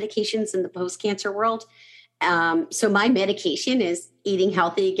other medications in the post-cancer world. So my medication is eating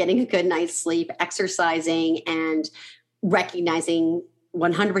healthy, getting a good night's sleep, exercising, and recognizing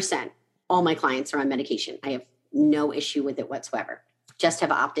 100% all my clients are on medication. I have no issue with it whatsoever. Just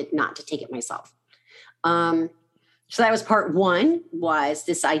have opted not to take it myself. So that was part 1, was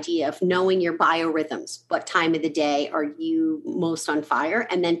this idea of knowing your biorhythms. What time of the day are you most on fire?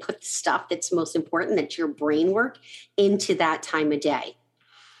 And then put the stuff that's most important, that's your brain work, into that time of day.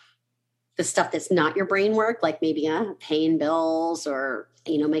 The stuff that's not your brain work, like maybe paying bills or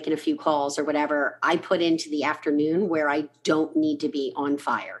making a few calls or whatever, I put into the afternoon where I don't need to be on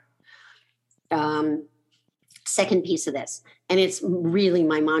fire. Second piece of this, and it's really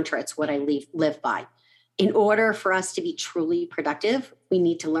my mantra, it's what I live by. In order for us to be truly productive, we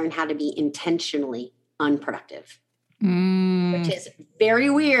need to learn how to be intentionally unproductive. Which is very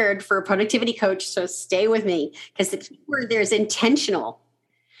weird for a productivity coach, so stay with me, because the key word there is intentional.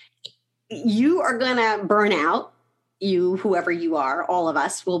 You are going to burn out. You, whoever you are, all of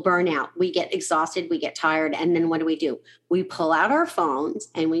us will burn out. We get exhausted, we get tired, and then what do? We pull out our phones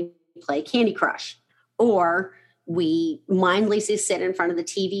and we play Candy Crush, or we mindlessly sit in front of the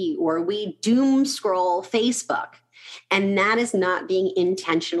TV, or we doom scroll Facebook, and that is not being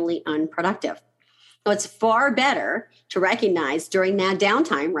intentionally unproductive. So it's far better to recognize during that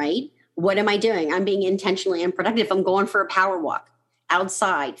downtime, right? What am I doing? I'm being intentionally unproductive. I'm going for a power walk.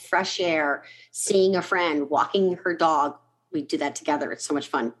 Outside, fresh air, seeing a friend, walking her dog. We do that together. It's so much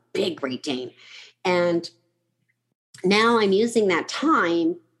fun. Big Great Dane. And now I'm using that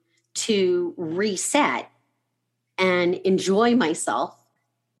time to reset and enjoy myself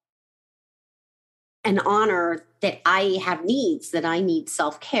and honor that I have needs, that I need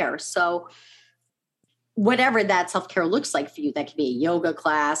self-care. So whatever that self-care looks like for you. That could be a yoga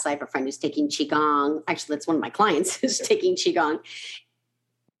class. I have a friend who's taking Qigong. Actually, that's one of my clients who's taking Qigong.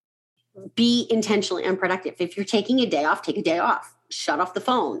 Be intentionally unproductive. If you're taking a day off, take a day off. Shut off the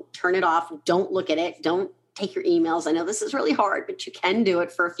phone. Turn it off. Don't look at it. Don't take your emails. I know this is really hard, but you can do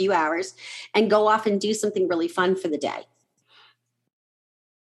it for a few hours and go off and do something really fun for the day.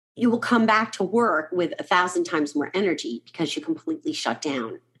 You will come back to work with 1,000 times more energy because you completely shut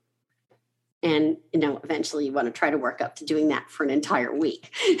down. And, eventually you want to try to work up to doing that for an entire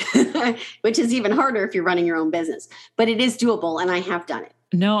week, which is even harder if you're running your own business. But it is doable, and I have done it.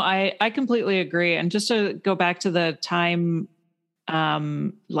 No, I completely agree. And just to go back to the time,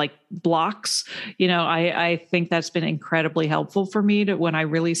 like blocks, I think that's been incredibly helpful for me to when I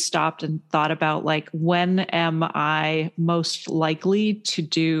really stopped and thought about like, when am I most likely to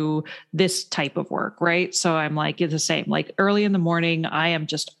do this type of work? Right. So I'm like, it's the same, like early in the morning, I am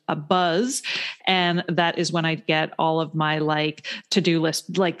just a buzz. And that is when I get all of my like to-do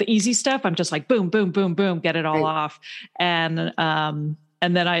list, like the easy stuff. I'm just like, boom, boom, boom, boom, get it all off.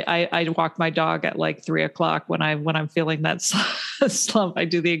 And then I walk my dog at like 3:00 when I'm feeling that slump. I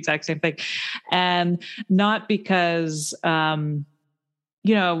do the exact same thing, and not because it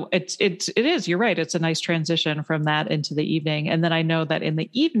is. You're right. It's a nice transition from that into the evening, and then I know that in the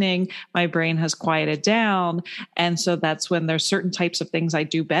evening my brain has quieted down, and so that's when there's certain types of things I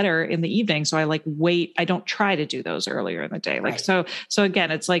do better in the evening. So I like wait. I don't try to do those earlier in the day. Like so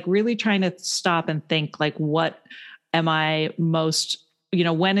again, it's like really trying to stop and think like, what am I most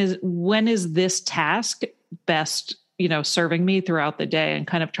when is this task best, serving me throughout the day, and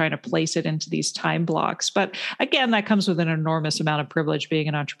kind of trying to place it into these time blocks. But again, that comes with an enormous amount of privilege being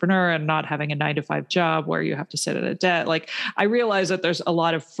an entrepreneur and not having a 9-to-5 job where you have to sit at a desk. Like I realize that there's a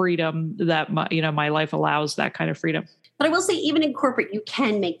lot of freedom that my life allows that kind of freedom. But I will say, even in corporate, you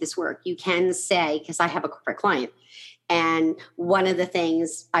can make this work. You can say, because I have a corporate client, and one of the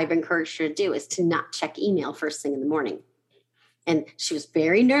things I've encouraged her to do is to not check email first thing in the morning. And she was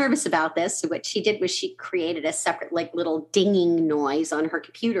very nervous about this. So what she did was she created a separate like little dinging noise on her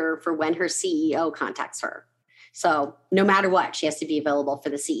computer for when her CEO contacts her. So no matter what, she has to be available for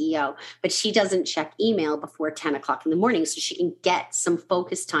the CEO, but she doesn't check email before 10:00 in the morning so she can get some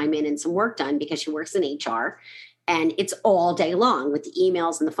focus time in and some work done, because she works in HR and it's all day long with the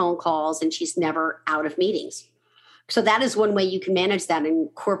emails and the phone calls, and she's never out of meetings. So that is one way you can manage that in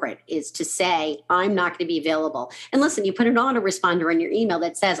corporate, is to say, I'm not going to be available. And listen, you put an autoresponder on your email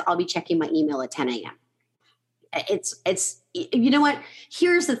that says, I'll be checking my email at 10 a.m. It's you know what?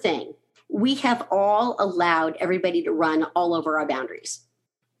 Here's the thing. We have all allowed everybody to run all over our boundaries.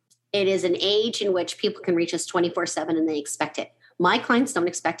 It is an age in which people can reach us 24/7 and they expect it. My clients don't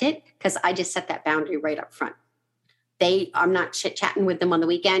expect it because I just set that boundary right up front. I'm not chit-chatting with them on the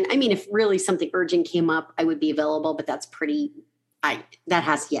weekend. I mean, if really something urgent came up, I would be available, but that's that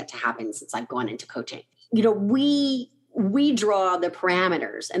has yet to happen since I've gone into coaching. We draw the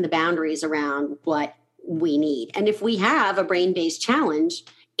parameters and the boundaries around what we need. And if we have a brain-based challenge,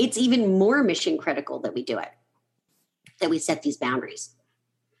 it's even more mission critical that we do it, that we set these boundaries.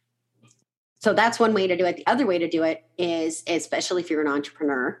 So that's one way to do it. The other way to do it is, especially if you're an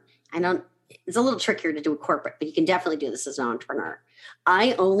entrepreneur, it's a little trickier to do a corporate, but you can definitely do this as an entrepreneur.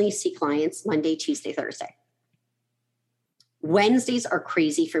 I only see clients Monday, Tuesday, Thursday. Wednesdays are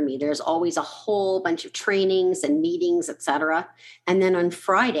crazy for me. There's always a whole bunch of trainings and meetings, etc. And then on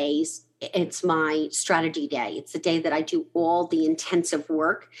Fridays, it's my strategy day. It's the day that I do all the intensive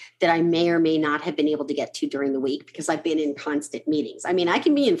work that I may or may not have been able to get to during the week because I've been in constant meetings. I mean, I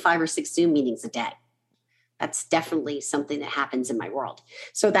can be in 5 or 6 Zoom meetings a day. That's definitely something that happens in my world.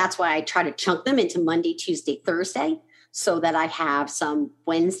 So that's why I try to chunk them into Monday, Tuesday, Thursday, so that I have some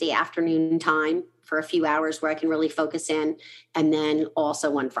Wednesday afternoon time for a few hours where I can really focus in, and then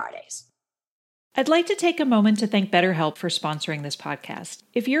also on Fridays. I'd like to take a moment to thank BetterHelp for sponsoring this podcast.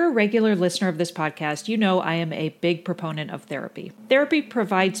 If you're a regular listener of this podcast, you know I am a big proponent of therapy. Therapy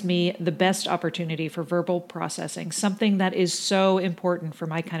provides me the best opportunity for verbal processing, something that is so important for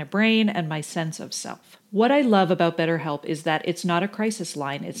my kind of brain and my sense of self. What I love about BetterHelp is that it's not a crisis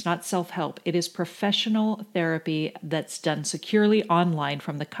line. It's not self-help. It is professional therapy that's done securely online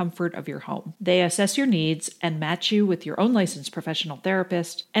from the comfort of your home. They assess your needs and match you with your own licensed professional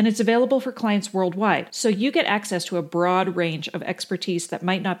therapist, and it's available for clients worldwide. So you get access to a broad range of expertise that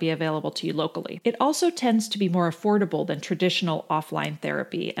might not be available to you locally. It also tends to be more affordable than traditional offline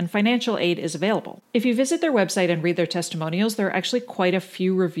therapy, and financial aid is available. If you visit their website and read their testimonials, there are actually quite a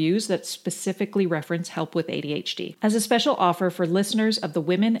few reviews that specifically reference help with ADHD. As a special offer for listeners of the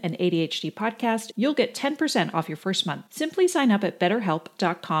Women and ADHD podcast, you'll get 10% off your first month. Simply sign up at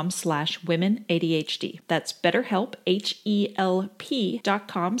betterhelp.com/womenadhd. That's BetterHelp,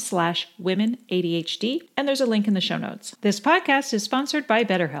 HELP.com/womenadhd. And there's a link in the show notes. This podcast is sponsored by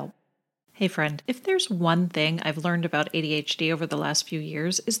BetterHelp. Hey friend, if there's one thing I've learned about ADHD over the last few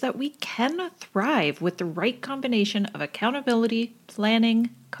years is that we can thrive with the right combination of accountability,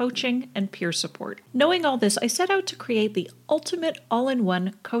 planning, coaching, and peer support. Knowing all this, I set out to create the ultimate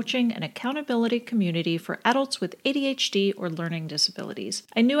all-in-one coaching and accountability community for adults with ADHD or learning disabilities.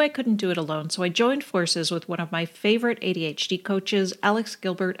 I knew I couldn't do it alone, so I joined forces with one of my favorite ADHD coaches, Alex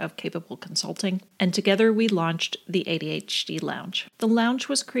Gilbert of Capable Consulting, and together we launched the ADHD Lounge. The Lounge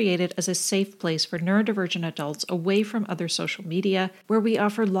was created as a safe place for neurodivergent adults away from other social media, where we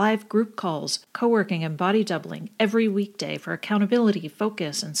offer live group calls, co-working, and body doubling every weekday for accountability,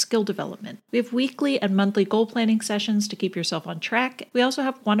 focus, and skill development. We have weekly and monthly goal planning sessions to keep yourself on track. We also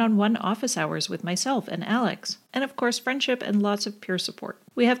have one-on-one office hours with myself and Alex. And of course, friendship and lots of peer support.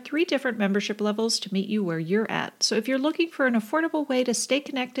 We have 3 different membership levels to meet you where you're at. So if you're looking for an affordable way to stay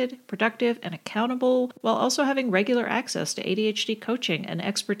connected, productive, and accountable, while also having regular access to ADHD coaching and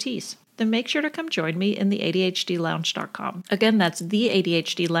expertise, then make sure to come join me in the ADHDlounge.com. Again, that's the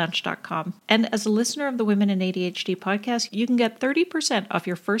ADHDlounge.com. And as a listener of the Women in ADHD podcast, you can get 30% off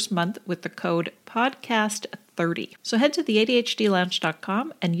your first month with the code PODCAST30. So head to the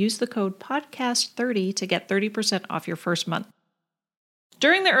ADHDlounge.com and use the code PODCAST30 to get 30% off your first month.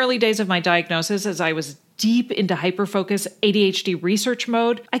 During the early days of my diagnosis, as I was deep into hyperfocus ADHD research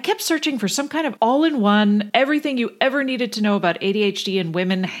mode, I kept searching for some kind of all-in-one, everything you ever needed to know about ADHD in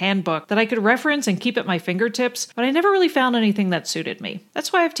women handbook that I could reference and keep at my fingertips, but I never really found anything that suited me.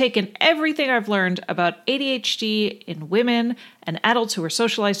 That's why I've taken everything I've learned about ADHD in women and adults who are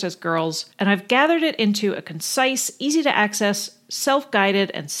socialized as girls, and I've gathered it into a concise, easy-to-access,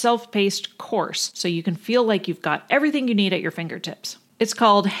 self-guided, and self-paced course so you can feel like you've got everything you need at your fingertips. It's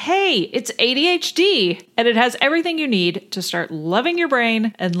called Hey, It's ADHD, and it has everything you need to start loving your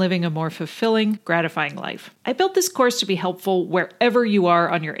brain and living a more fulfilling, gratifying life. I built this course to be helpful wherever you are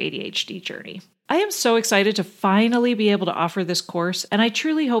on your ADHD journey. I am so excited to finally be able to offer this course, and I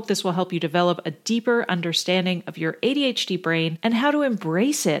truly hope this will help you develop a deeper understanding of your ADHD brain and how to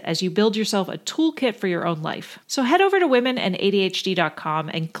embrace it as you build yourself a toolkit for your own life. So head over to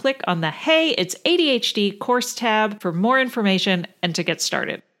womenandadhd.com and click on the Hey, It's ADHD course tab for more information and to get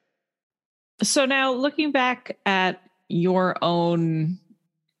started. So now looking back at your own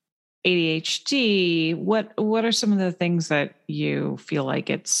ADHD, what are some of the things that you feel like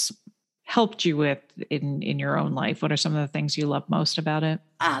it's helped you with in your own life? What are some of the things you love most about it?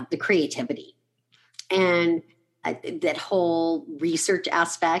 The creativity and that whole research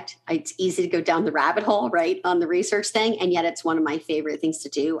aspect. It's easy to go down the rabbit hole, right, on the research thing. And yet it's one of my favorite things to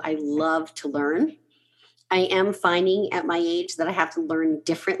do. I love to learn. I am finding at my age that I have to learn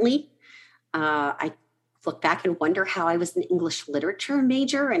differently. I look back and wonder how I was an English literature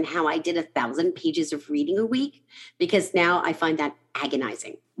major and how I did 1,000 pages of reading a week, because now I find that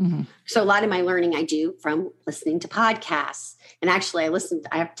agonizing. Mm-hmm. So a lot of my learning I do from listening to podcasts. And actually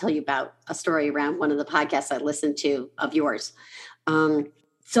I have to tell you about a story around one of the podcasts I listened to of yours.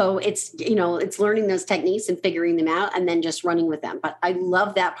 So it's learning those techniques and figuring them out and then just running with them. But I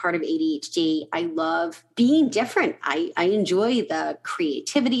love that part of ADHD. I love being different. I enjoy the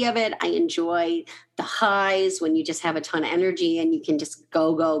creativity of it. I enjoy the highs when you just have a ton of energy and you can just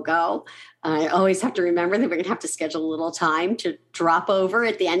go, go, go. I always have to remember that we're going to have to schedule a little time to drop over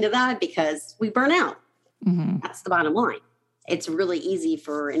at the end of that because we burn out. Mm-hmm. That's the bottom line. It's really easy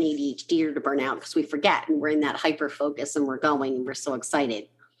for an ADHDer to burn out because we forget and we're in that hyper focus and we're going and we're so excited.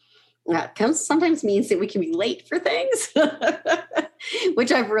 That sometimes means that we can be late for things,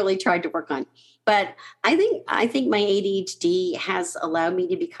 which I've really tried to work on. But I think my ADHD has allowed me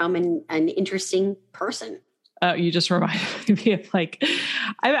to become an interesting person. You just reminded me of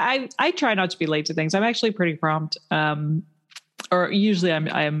I try not to be late to things. I'm actually pretty prompt. Or usually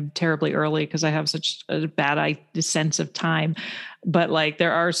I'm terribly early because I have such a bad sense of time. But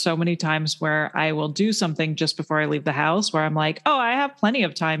there are so many times where I will do something just before I leave the house where I'm like, oh, I have plenty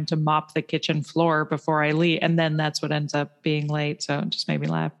of time to mop the kitchen floor before I leave. And then that's what ends up being late. So it just made me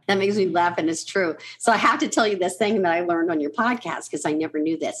laugh. That makes me laugh. And it's true. So I have to tell you this thing that I learned on your podcast because I never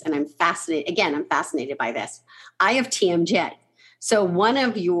knew this. And I'm fascinated. Again, I'm fascinated by this. I have TMJ. So one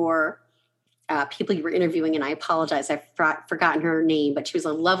of your people you were interviewing, and I apologize, I've forgotten her name, but she was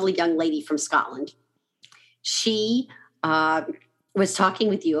a lovely young lady from Scotland. She was talking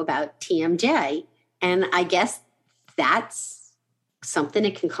with you about TMJ, and I guess that's something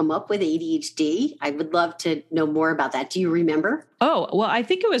that can come up with ADHD? I would love to know more about that. Do you remember? Oh, well, I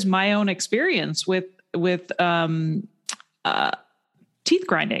think it was my own experience with teeth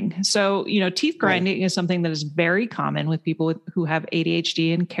grinding. So, teeth grinding is something that is very common with people who have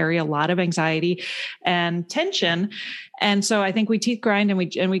ADHD and carry a lot of anxiety and tension. And so I think we teeth grind and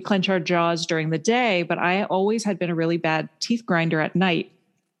we clench our jaws during the day, but I always had been a really bad teeth grinder at night.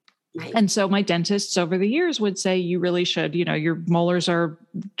 Right. And so my dentists over the years would say, you really should, your molars are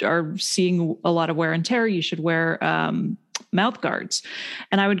seeing a lot of wear and tear. You should wear mouth guards.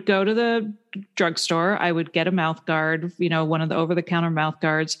 And I would go to the drugstore. I would get a mouth guard, one of the over-the-counter mouth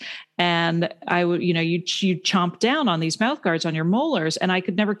guards. And I would, you chomp down on these mouth guards on your molars. And I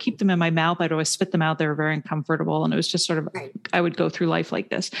could never keep them in my mouth. I'd always spit them out. They were very uncomfortable. And it was just sort of, I would go through life like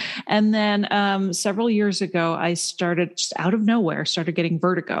this. And then several years ago, I started just out of nowhere, started getting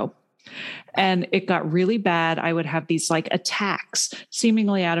vertigo. And it got really bad. I would have these attacks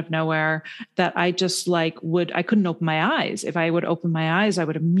seemingly out of nowhere that I just I couldn't open my eyes. If I would open my eyes, I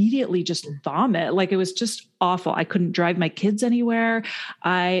would immediately just vomit. It was just awful. I couldn't drive my kids anywhere.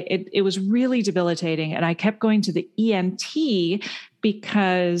 It was really debilitating. And I kept going to the ENT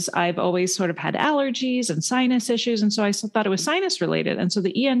because I've always sort of had allergies and sinus issues. And so I thought it was sinus related. And so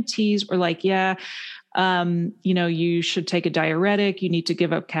the ENTs were like, yeah, you should take a diuretic. You need to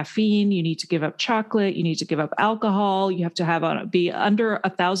give up caffeine. You need to give up chocolate. You need to give up alcohol. You have to be under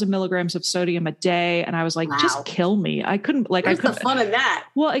 1,000 milligrams of sodium a day. And I was like, just kill me. I couldn't Where's the fun in that?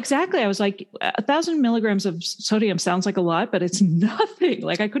 Well, exactly. I was like, 1,000 milligrams of sodium sounds like a lot, but it's nothing.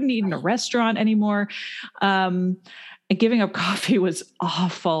 I couldn't eat in a restaurant anymore. And giving up coffee was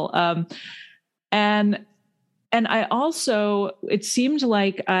awful. And I also, it seemed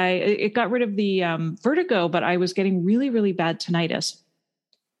like it got rid of the vertigo, but I was getting really, really bad tinnitus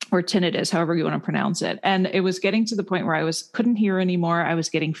or tinnitus, however you want to pronounce it. And it was getting to the point where I couldn't hear anymore. I was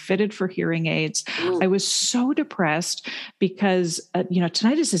getting fitted for hearing aids. I was so depressed because,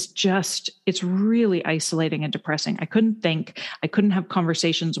 tinnitus is it's really isolating and depressing. I couldn't think. I couldn't have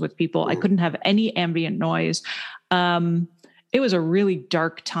conversations with people. I couldn't have any ambient noise. It was a really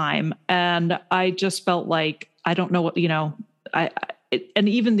dark time. And I just felt like, I don't know what, and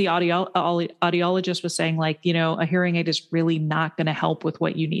even the audiologist was saying a hearing aid is really not going to help with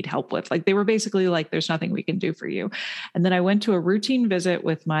what you need help with. They were basically like, there's nothing we can do for you. And then I went to a routine visit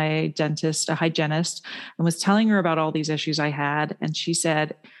with my dentist, a hygienist, and was telling her about all these issues I had. And she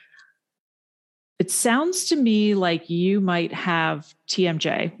said, it sounds to me like you might have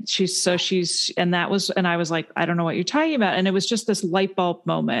TMJ. And I was like, I don't know what you're talking about. And it was just this light bulb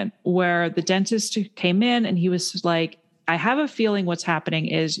moment where the dentist came in and he was like, I have a feeling what's happening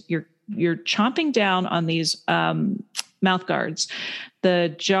is you're chomping down on these mouth guards.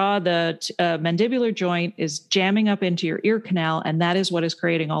 The jaw, the mandibular joint is jamming up into your ear canal, and that is what is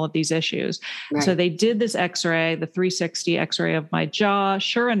creating all of these issues. Right. So they did this X-ray, the 360 X-ray of my jaw.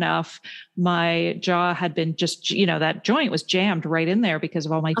 Sure enough, my jaw had been just, that joint was jammed right in there because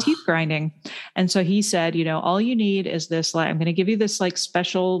of all my teeth grinding. And so he said, all you need is this, I'm going to give you this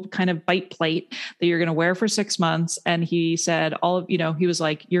special kind of bite plate that you're going to wear for 6 months. And he said, he was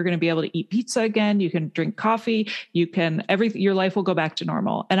like, you're going to be able to eat pizza again. You can drink coffee. You can, your life will go back to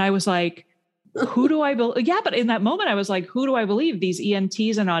normal. And I was like, who do I believe? Yeah. But in that moment, I was like, who do I believe? These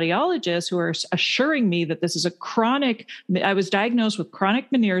ENTs and audiologists who are assuring me that this is I was diagnosed with chronic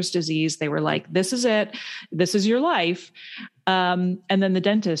Meniere's disease. They were like, this is it. This is your life. And then the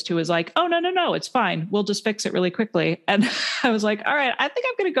dentist who was like, oh, no, it's fine. We'll just fix it really quickly. And I was like, all right, I think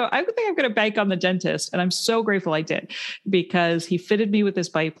I'm going to bank on the dentist. And I'm so grateful I did, because he fitted me with this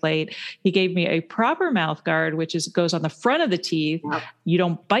bite plate. He gave me a proper mouth guard, which goes on the front of the teeth. Wow. You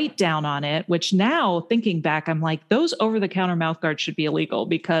don't bite down on it, which now thinking back, I'm like, those over-the-counter mouth guards should be illegal,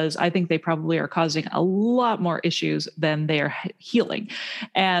 because I think they probably are causing a lot more issues than they are healing.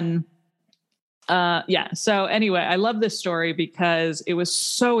 And so anyway, I love this story because it was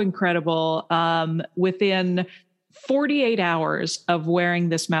so incredible. Within 48 hours of wearing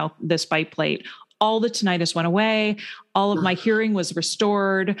this bite plate, all the tinnitus went away. All of my hearing was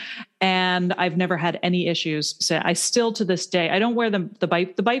restored, and I've never had any issues. So I still, to this day, I don't wear the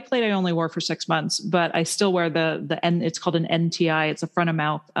bite plate. I only wore for 6 months, but I still wear it's called an NTI. It's a front of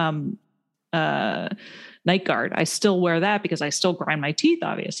mouth, night guard. I still wear that because I still grind my teeth,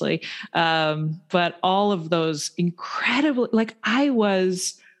 obviously. But all of those incredible, I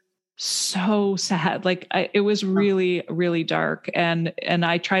was so sad. Like it was really, really dark. And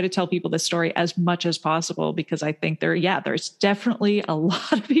I try to tell people this story as much as possible because I think there's definitely a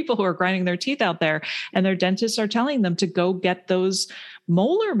lot of people who are grinding their teeth out there and their dentists are telling them to go get those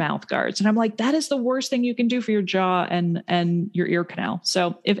molar mouth guards. And I'm like, that is the worst thing you can do for your jaw and your ear canal.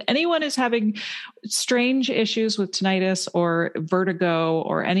 So if anyone is having strange issues with tinnitus or vertigo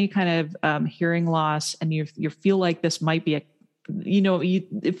or any kind of hearing loss, and you feel like this might be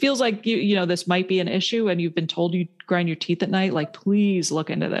it feels like this might be an issue and you've been told you grind your teeth at night, like, please look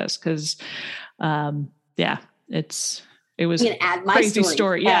into this. Cause, it was a crazy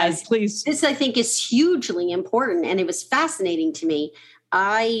story. Yeah, please. This I think is hugely important. And it was fascinating to me.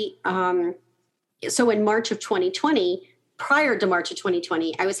 So in March of 2020, prior to March of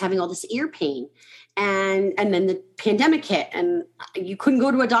 2020, I was having all this ear pain and then the pandemic hit and you couldn't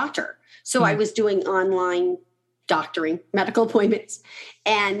go to a doctor. So I was doing online doctoring, medical appointments,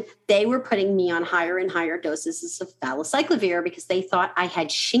 and they were putting me on higher and higher doses of valacyclovir because they thought I had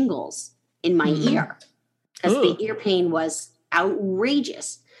shingles in my ear because the ear pain was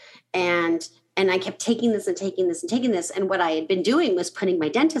outrageous. And I kept taking this and taking this and taking this. And what I had been doing was putting my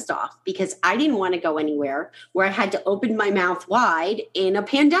dentist off because I didn't want to go anywhere where I had to open my mouth wide in a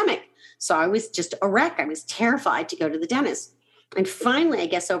pandemic. So I was just a wreck. I was terrified to go to the dentist. And finally, I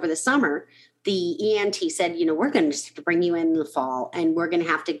guess over the summer, the ENT said, we're going to just have to bring you in the fall and we're going to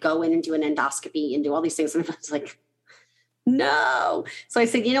have to go in and do an endoscopy and do all these things. And I was like, no. So I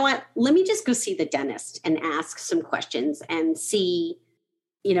said, you know what, let me just go see the dentist and ask some questions and see,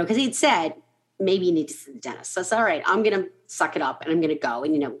 because he'd said, maybe you need to see the dentist. So I said, all right, I'm going to suck it up and I'm going to go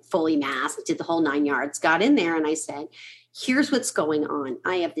and, fully masked, did the whole 9 yards, got in there. And I said, here's what's going on.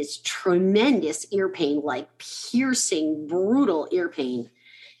 I have this tremendous ear pain, like piercing, brutal ear pain.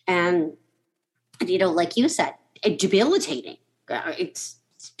 And like you said, debilitating. It's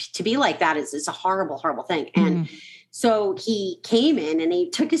to be like that is a horrible, horrible thing. And so he came in and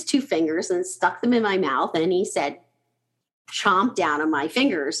he took his 2 fingers and stuck them in my mouth. And he said, chomp down on my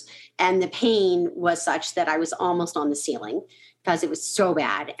fingers. And the pain was such that I was almost on the ceiling because it was so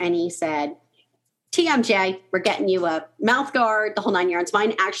bad. And he said, TMJ, we're getting you a mouth guard, the whole 9 yards.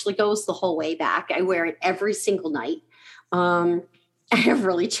 Mine actually goes the whole way back. I wear it every single night. I have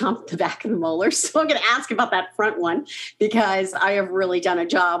really chomped the back of the molars. So I'm going to ask about that front one because I have really done a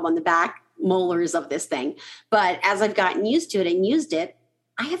job on the back molars of this thing. But as I've gotten used to it and used it,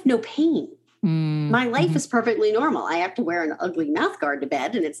 I have no pain. My life is perfectly normal. I have to wear an ugly mouth guard to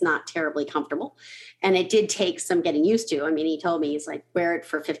bed and it's not terribly comfortable. And it did take some getting used to. I mean, he told me, he's like, wear it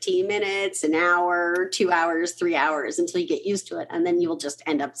for 15 minutes, an hour, 2 hours, 3 hours until you get used to it. And then you'll just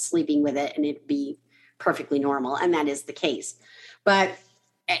end up sleeping with it and it'd be perfectly normal. And that is the case. But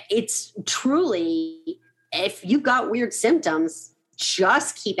it's truly, if you've got weird symptoms,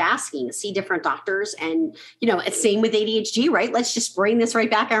 just keep asking, see different doctors. And, it's same with ADHD, right? Let's just bring this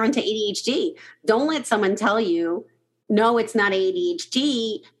right back around to ADHD. Don't let someone tell you, no, it's not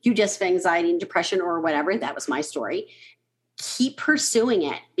ADHD. You just have anxiety and depression or whatever. That was my story. Keep pursuing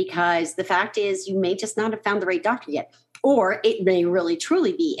it because the fact is you may just not have found the right doctor yet. Or it may really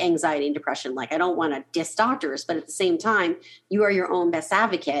truly be anxiety and depression. Like, I don't want to diss doctors, but at the same time, you are your own best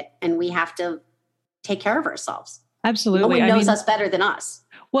advocate and we have to take care of ourselves. Absolutely. No one knows us better than us.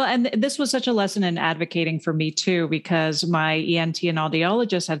 Well, and this was such a lesson in advocating for me too, because my ENT and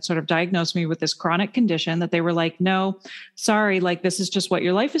audiologist had sort of diagnosed me with this chronic condition that they were like, no, sorry, like this is just what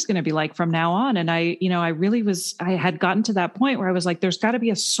your life is going to be like from now on. And I had gotten to that point where I was like, there's got to be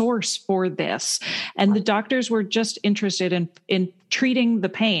a source for this. And the doctors were just interested in treating the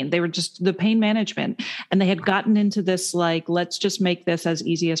pain. They were just the pain management. And they had gotten into this, like, let's just make this as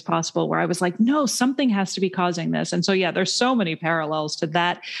easy as possible, where I was like, no, something has to be causing this. And so, yeah, there's so many parallels to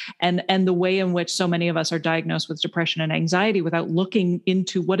that. And the way in which so many of us are diagnosed with depression and anxiety without looking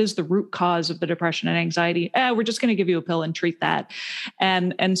into what is the root cause of the depression and anxiety. We're just going to give you a pill and treat that.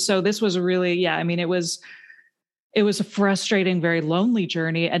 And so this was really, it was a frustrating, very lonely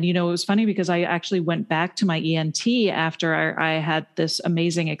journey. And, it was funny because I actually went back to my ENT after I had this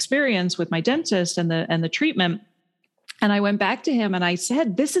amazing experience with my dentist and the treatment. And I went back to him and I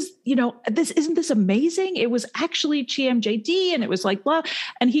said, isn't this amazing? It was actually GMJD and it was like, blah.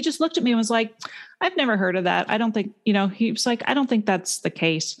 And he just looked at me and was like, I've never heard of that. I don't think, he was like, I don't think that's the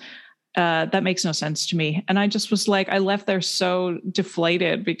case. That makes no sense to me. And I just was like, I left there so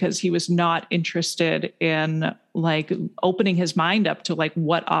deflated because he was not interested in like opening his mind up to like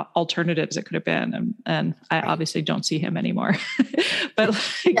what alternatives it could have been. And I obviously don't see him anymore, but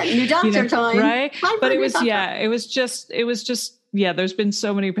like, new doctor time. Right. But it was just, there's been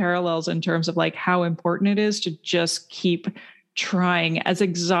so many parallels in terms of like how important it is to just keep trying, as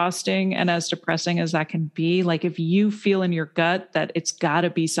exhausting and as depressing as that can be. Like if you feel in your gut that it's got to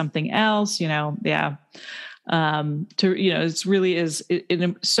be something else, it's really is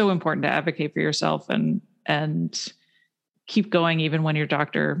so important to advocate for yourself and keep going, even when your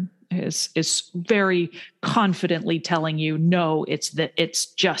doctor is very confidently telling you, no, it's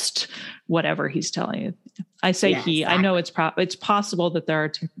just whatever he's telling you. I say he. Exactly. I know it's possible that there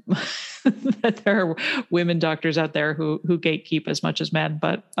are that there are women doctors out there who gatekeep as much as men,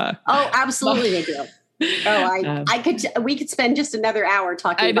 but absolutely they do. We could spend just another hour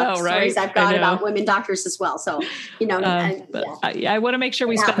talking about the stories I've got about women doctors as well. So, I want to make sure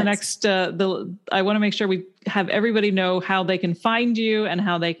we spend the next, I want to make sure we have everybody know how they can find you and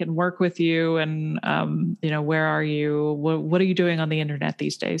how they can work with you. And, where are you? What are you doing on the internet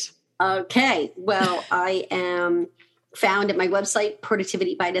these days? Okay. Well, I am found at my website,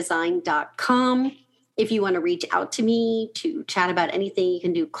 productivitybydesign.com. If you want to reach out to me to chat about anything, you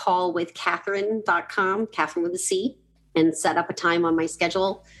can do callwithcatherine.com, Catherine with a C, and set up a time on my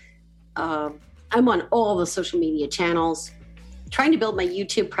schedule. I'm on all the social media channels, trying to build my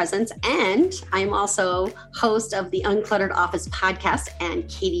YouTube presence. And I'm also host of the Uncluttered Office podcast. And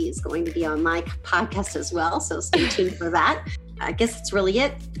Katie is going to be on my podcast as well. So stay tuned for that. I guess that's really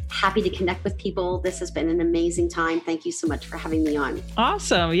it. Happy to connect with people. This has been an amazing time. Thank you so much for having me on.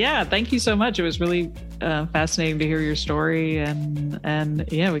 Awesome. Yeah. Thank you so much. It was really fascinating to hear your story. And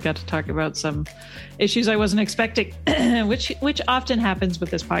we got to talk about some issues I wasn't expecting, which often happens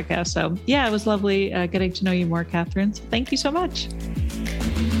with this podcast. So yeah, it was lovely getting to know you more, Catherine. So thank you so much.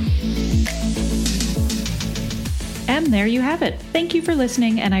 And there you have it. Thank you for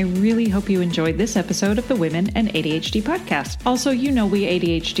listening, and I really hope you enjoyed this episode of the Women and ADHD podcast. Also, we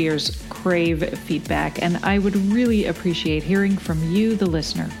ADHDers crave feedback, and I would really appreciate hearing from you, the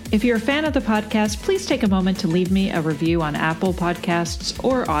listener. If you're a fan of the podcast, please take a moment to leave me a review on Apple Podcasts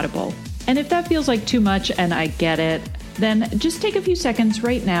or Audible. And if that feels like too much, and I get it, then just take a few seconds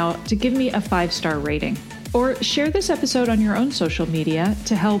right now to give me a 5-star rating. Or share this episode on your own social media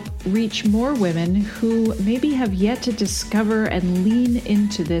to help reach more women who maybe have yet to discover and lean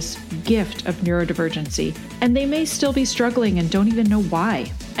into this gift of neurodivergency. And they may still be struggling and don't even know why.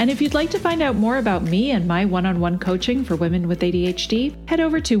 And if you'd like to find out more about me and my one-on-one coaching for women with ADHD, head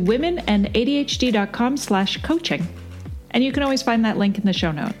over to womenandadhd.com/coaching. And you can always find that link in the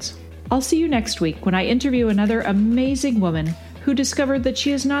show notes. I'll see you next week when I interview another amazing woman who discovered that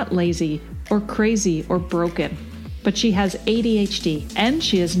she is not lazy or crazy or broken, but she has ADHD, and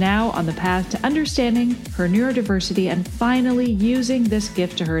she is now on the path to understanding her neurodiversity and finally using this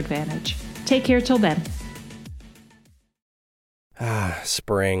gift to her advantage. Take care till then.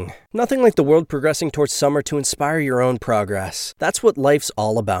 Spring. Nothing like the world progressing towards summer to inspire your own progress. That's what life's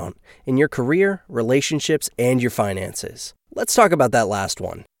all about, in your career, relationships, and your finances. Let's talk about that last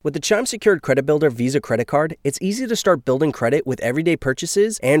one. With the Chime Secured Credit Builder Visa credit card, it's easy to start building credit with everyday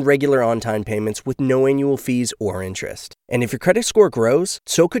purchases and regular on-time payments with no annual fees or interest. And if your credit score grows,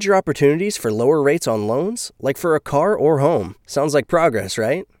 so could your opportunities for lower rates on loans, like for a car or home. Sounds like progress,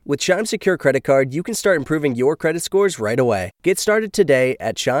 right? With Chime Secure Credit Card, you can start improving your credit scores right away. Get started today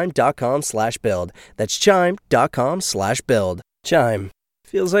at chime.com/build. That's chime.com/build. Chime.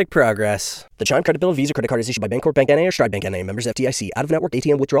 Feels like progress. The Chime Credit Builder Visa credit card is issued by Bancorp Bank N.A. or Stride Bank N.A. Members FDIC. Out-of-network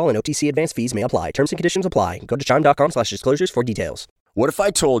ATM withdrawal and OTC advance fees may apply. Terms and conditions apply. Go to chime.com/disclosures for details. What if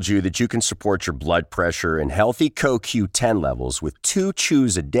I told you that you can support your blood pressure and healthy CoQ10 levels with 2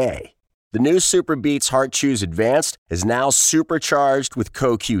 chews a day? The new Super Beats Heart Chews Advanced is now supercharged with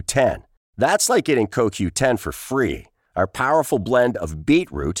CoQ10. That's like getting CoQ10 for free. Our powerful blend of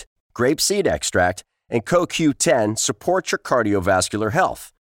beetroot, grapeseed extract, and CoQ10 supports your cardiovascular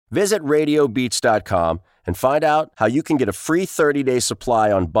health. Visit RadioBeats.com and find out how you can get a free 30-day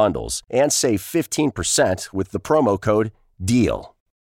supply on bundles and save 15% with the promo code DEAL.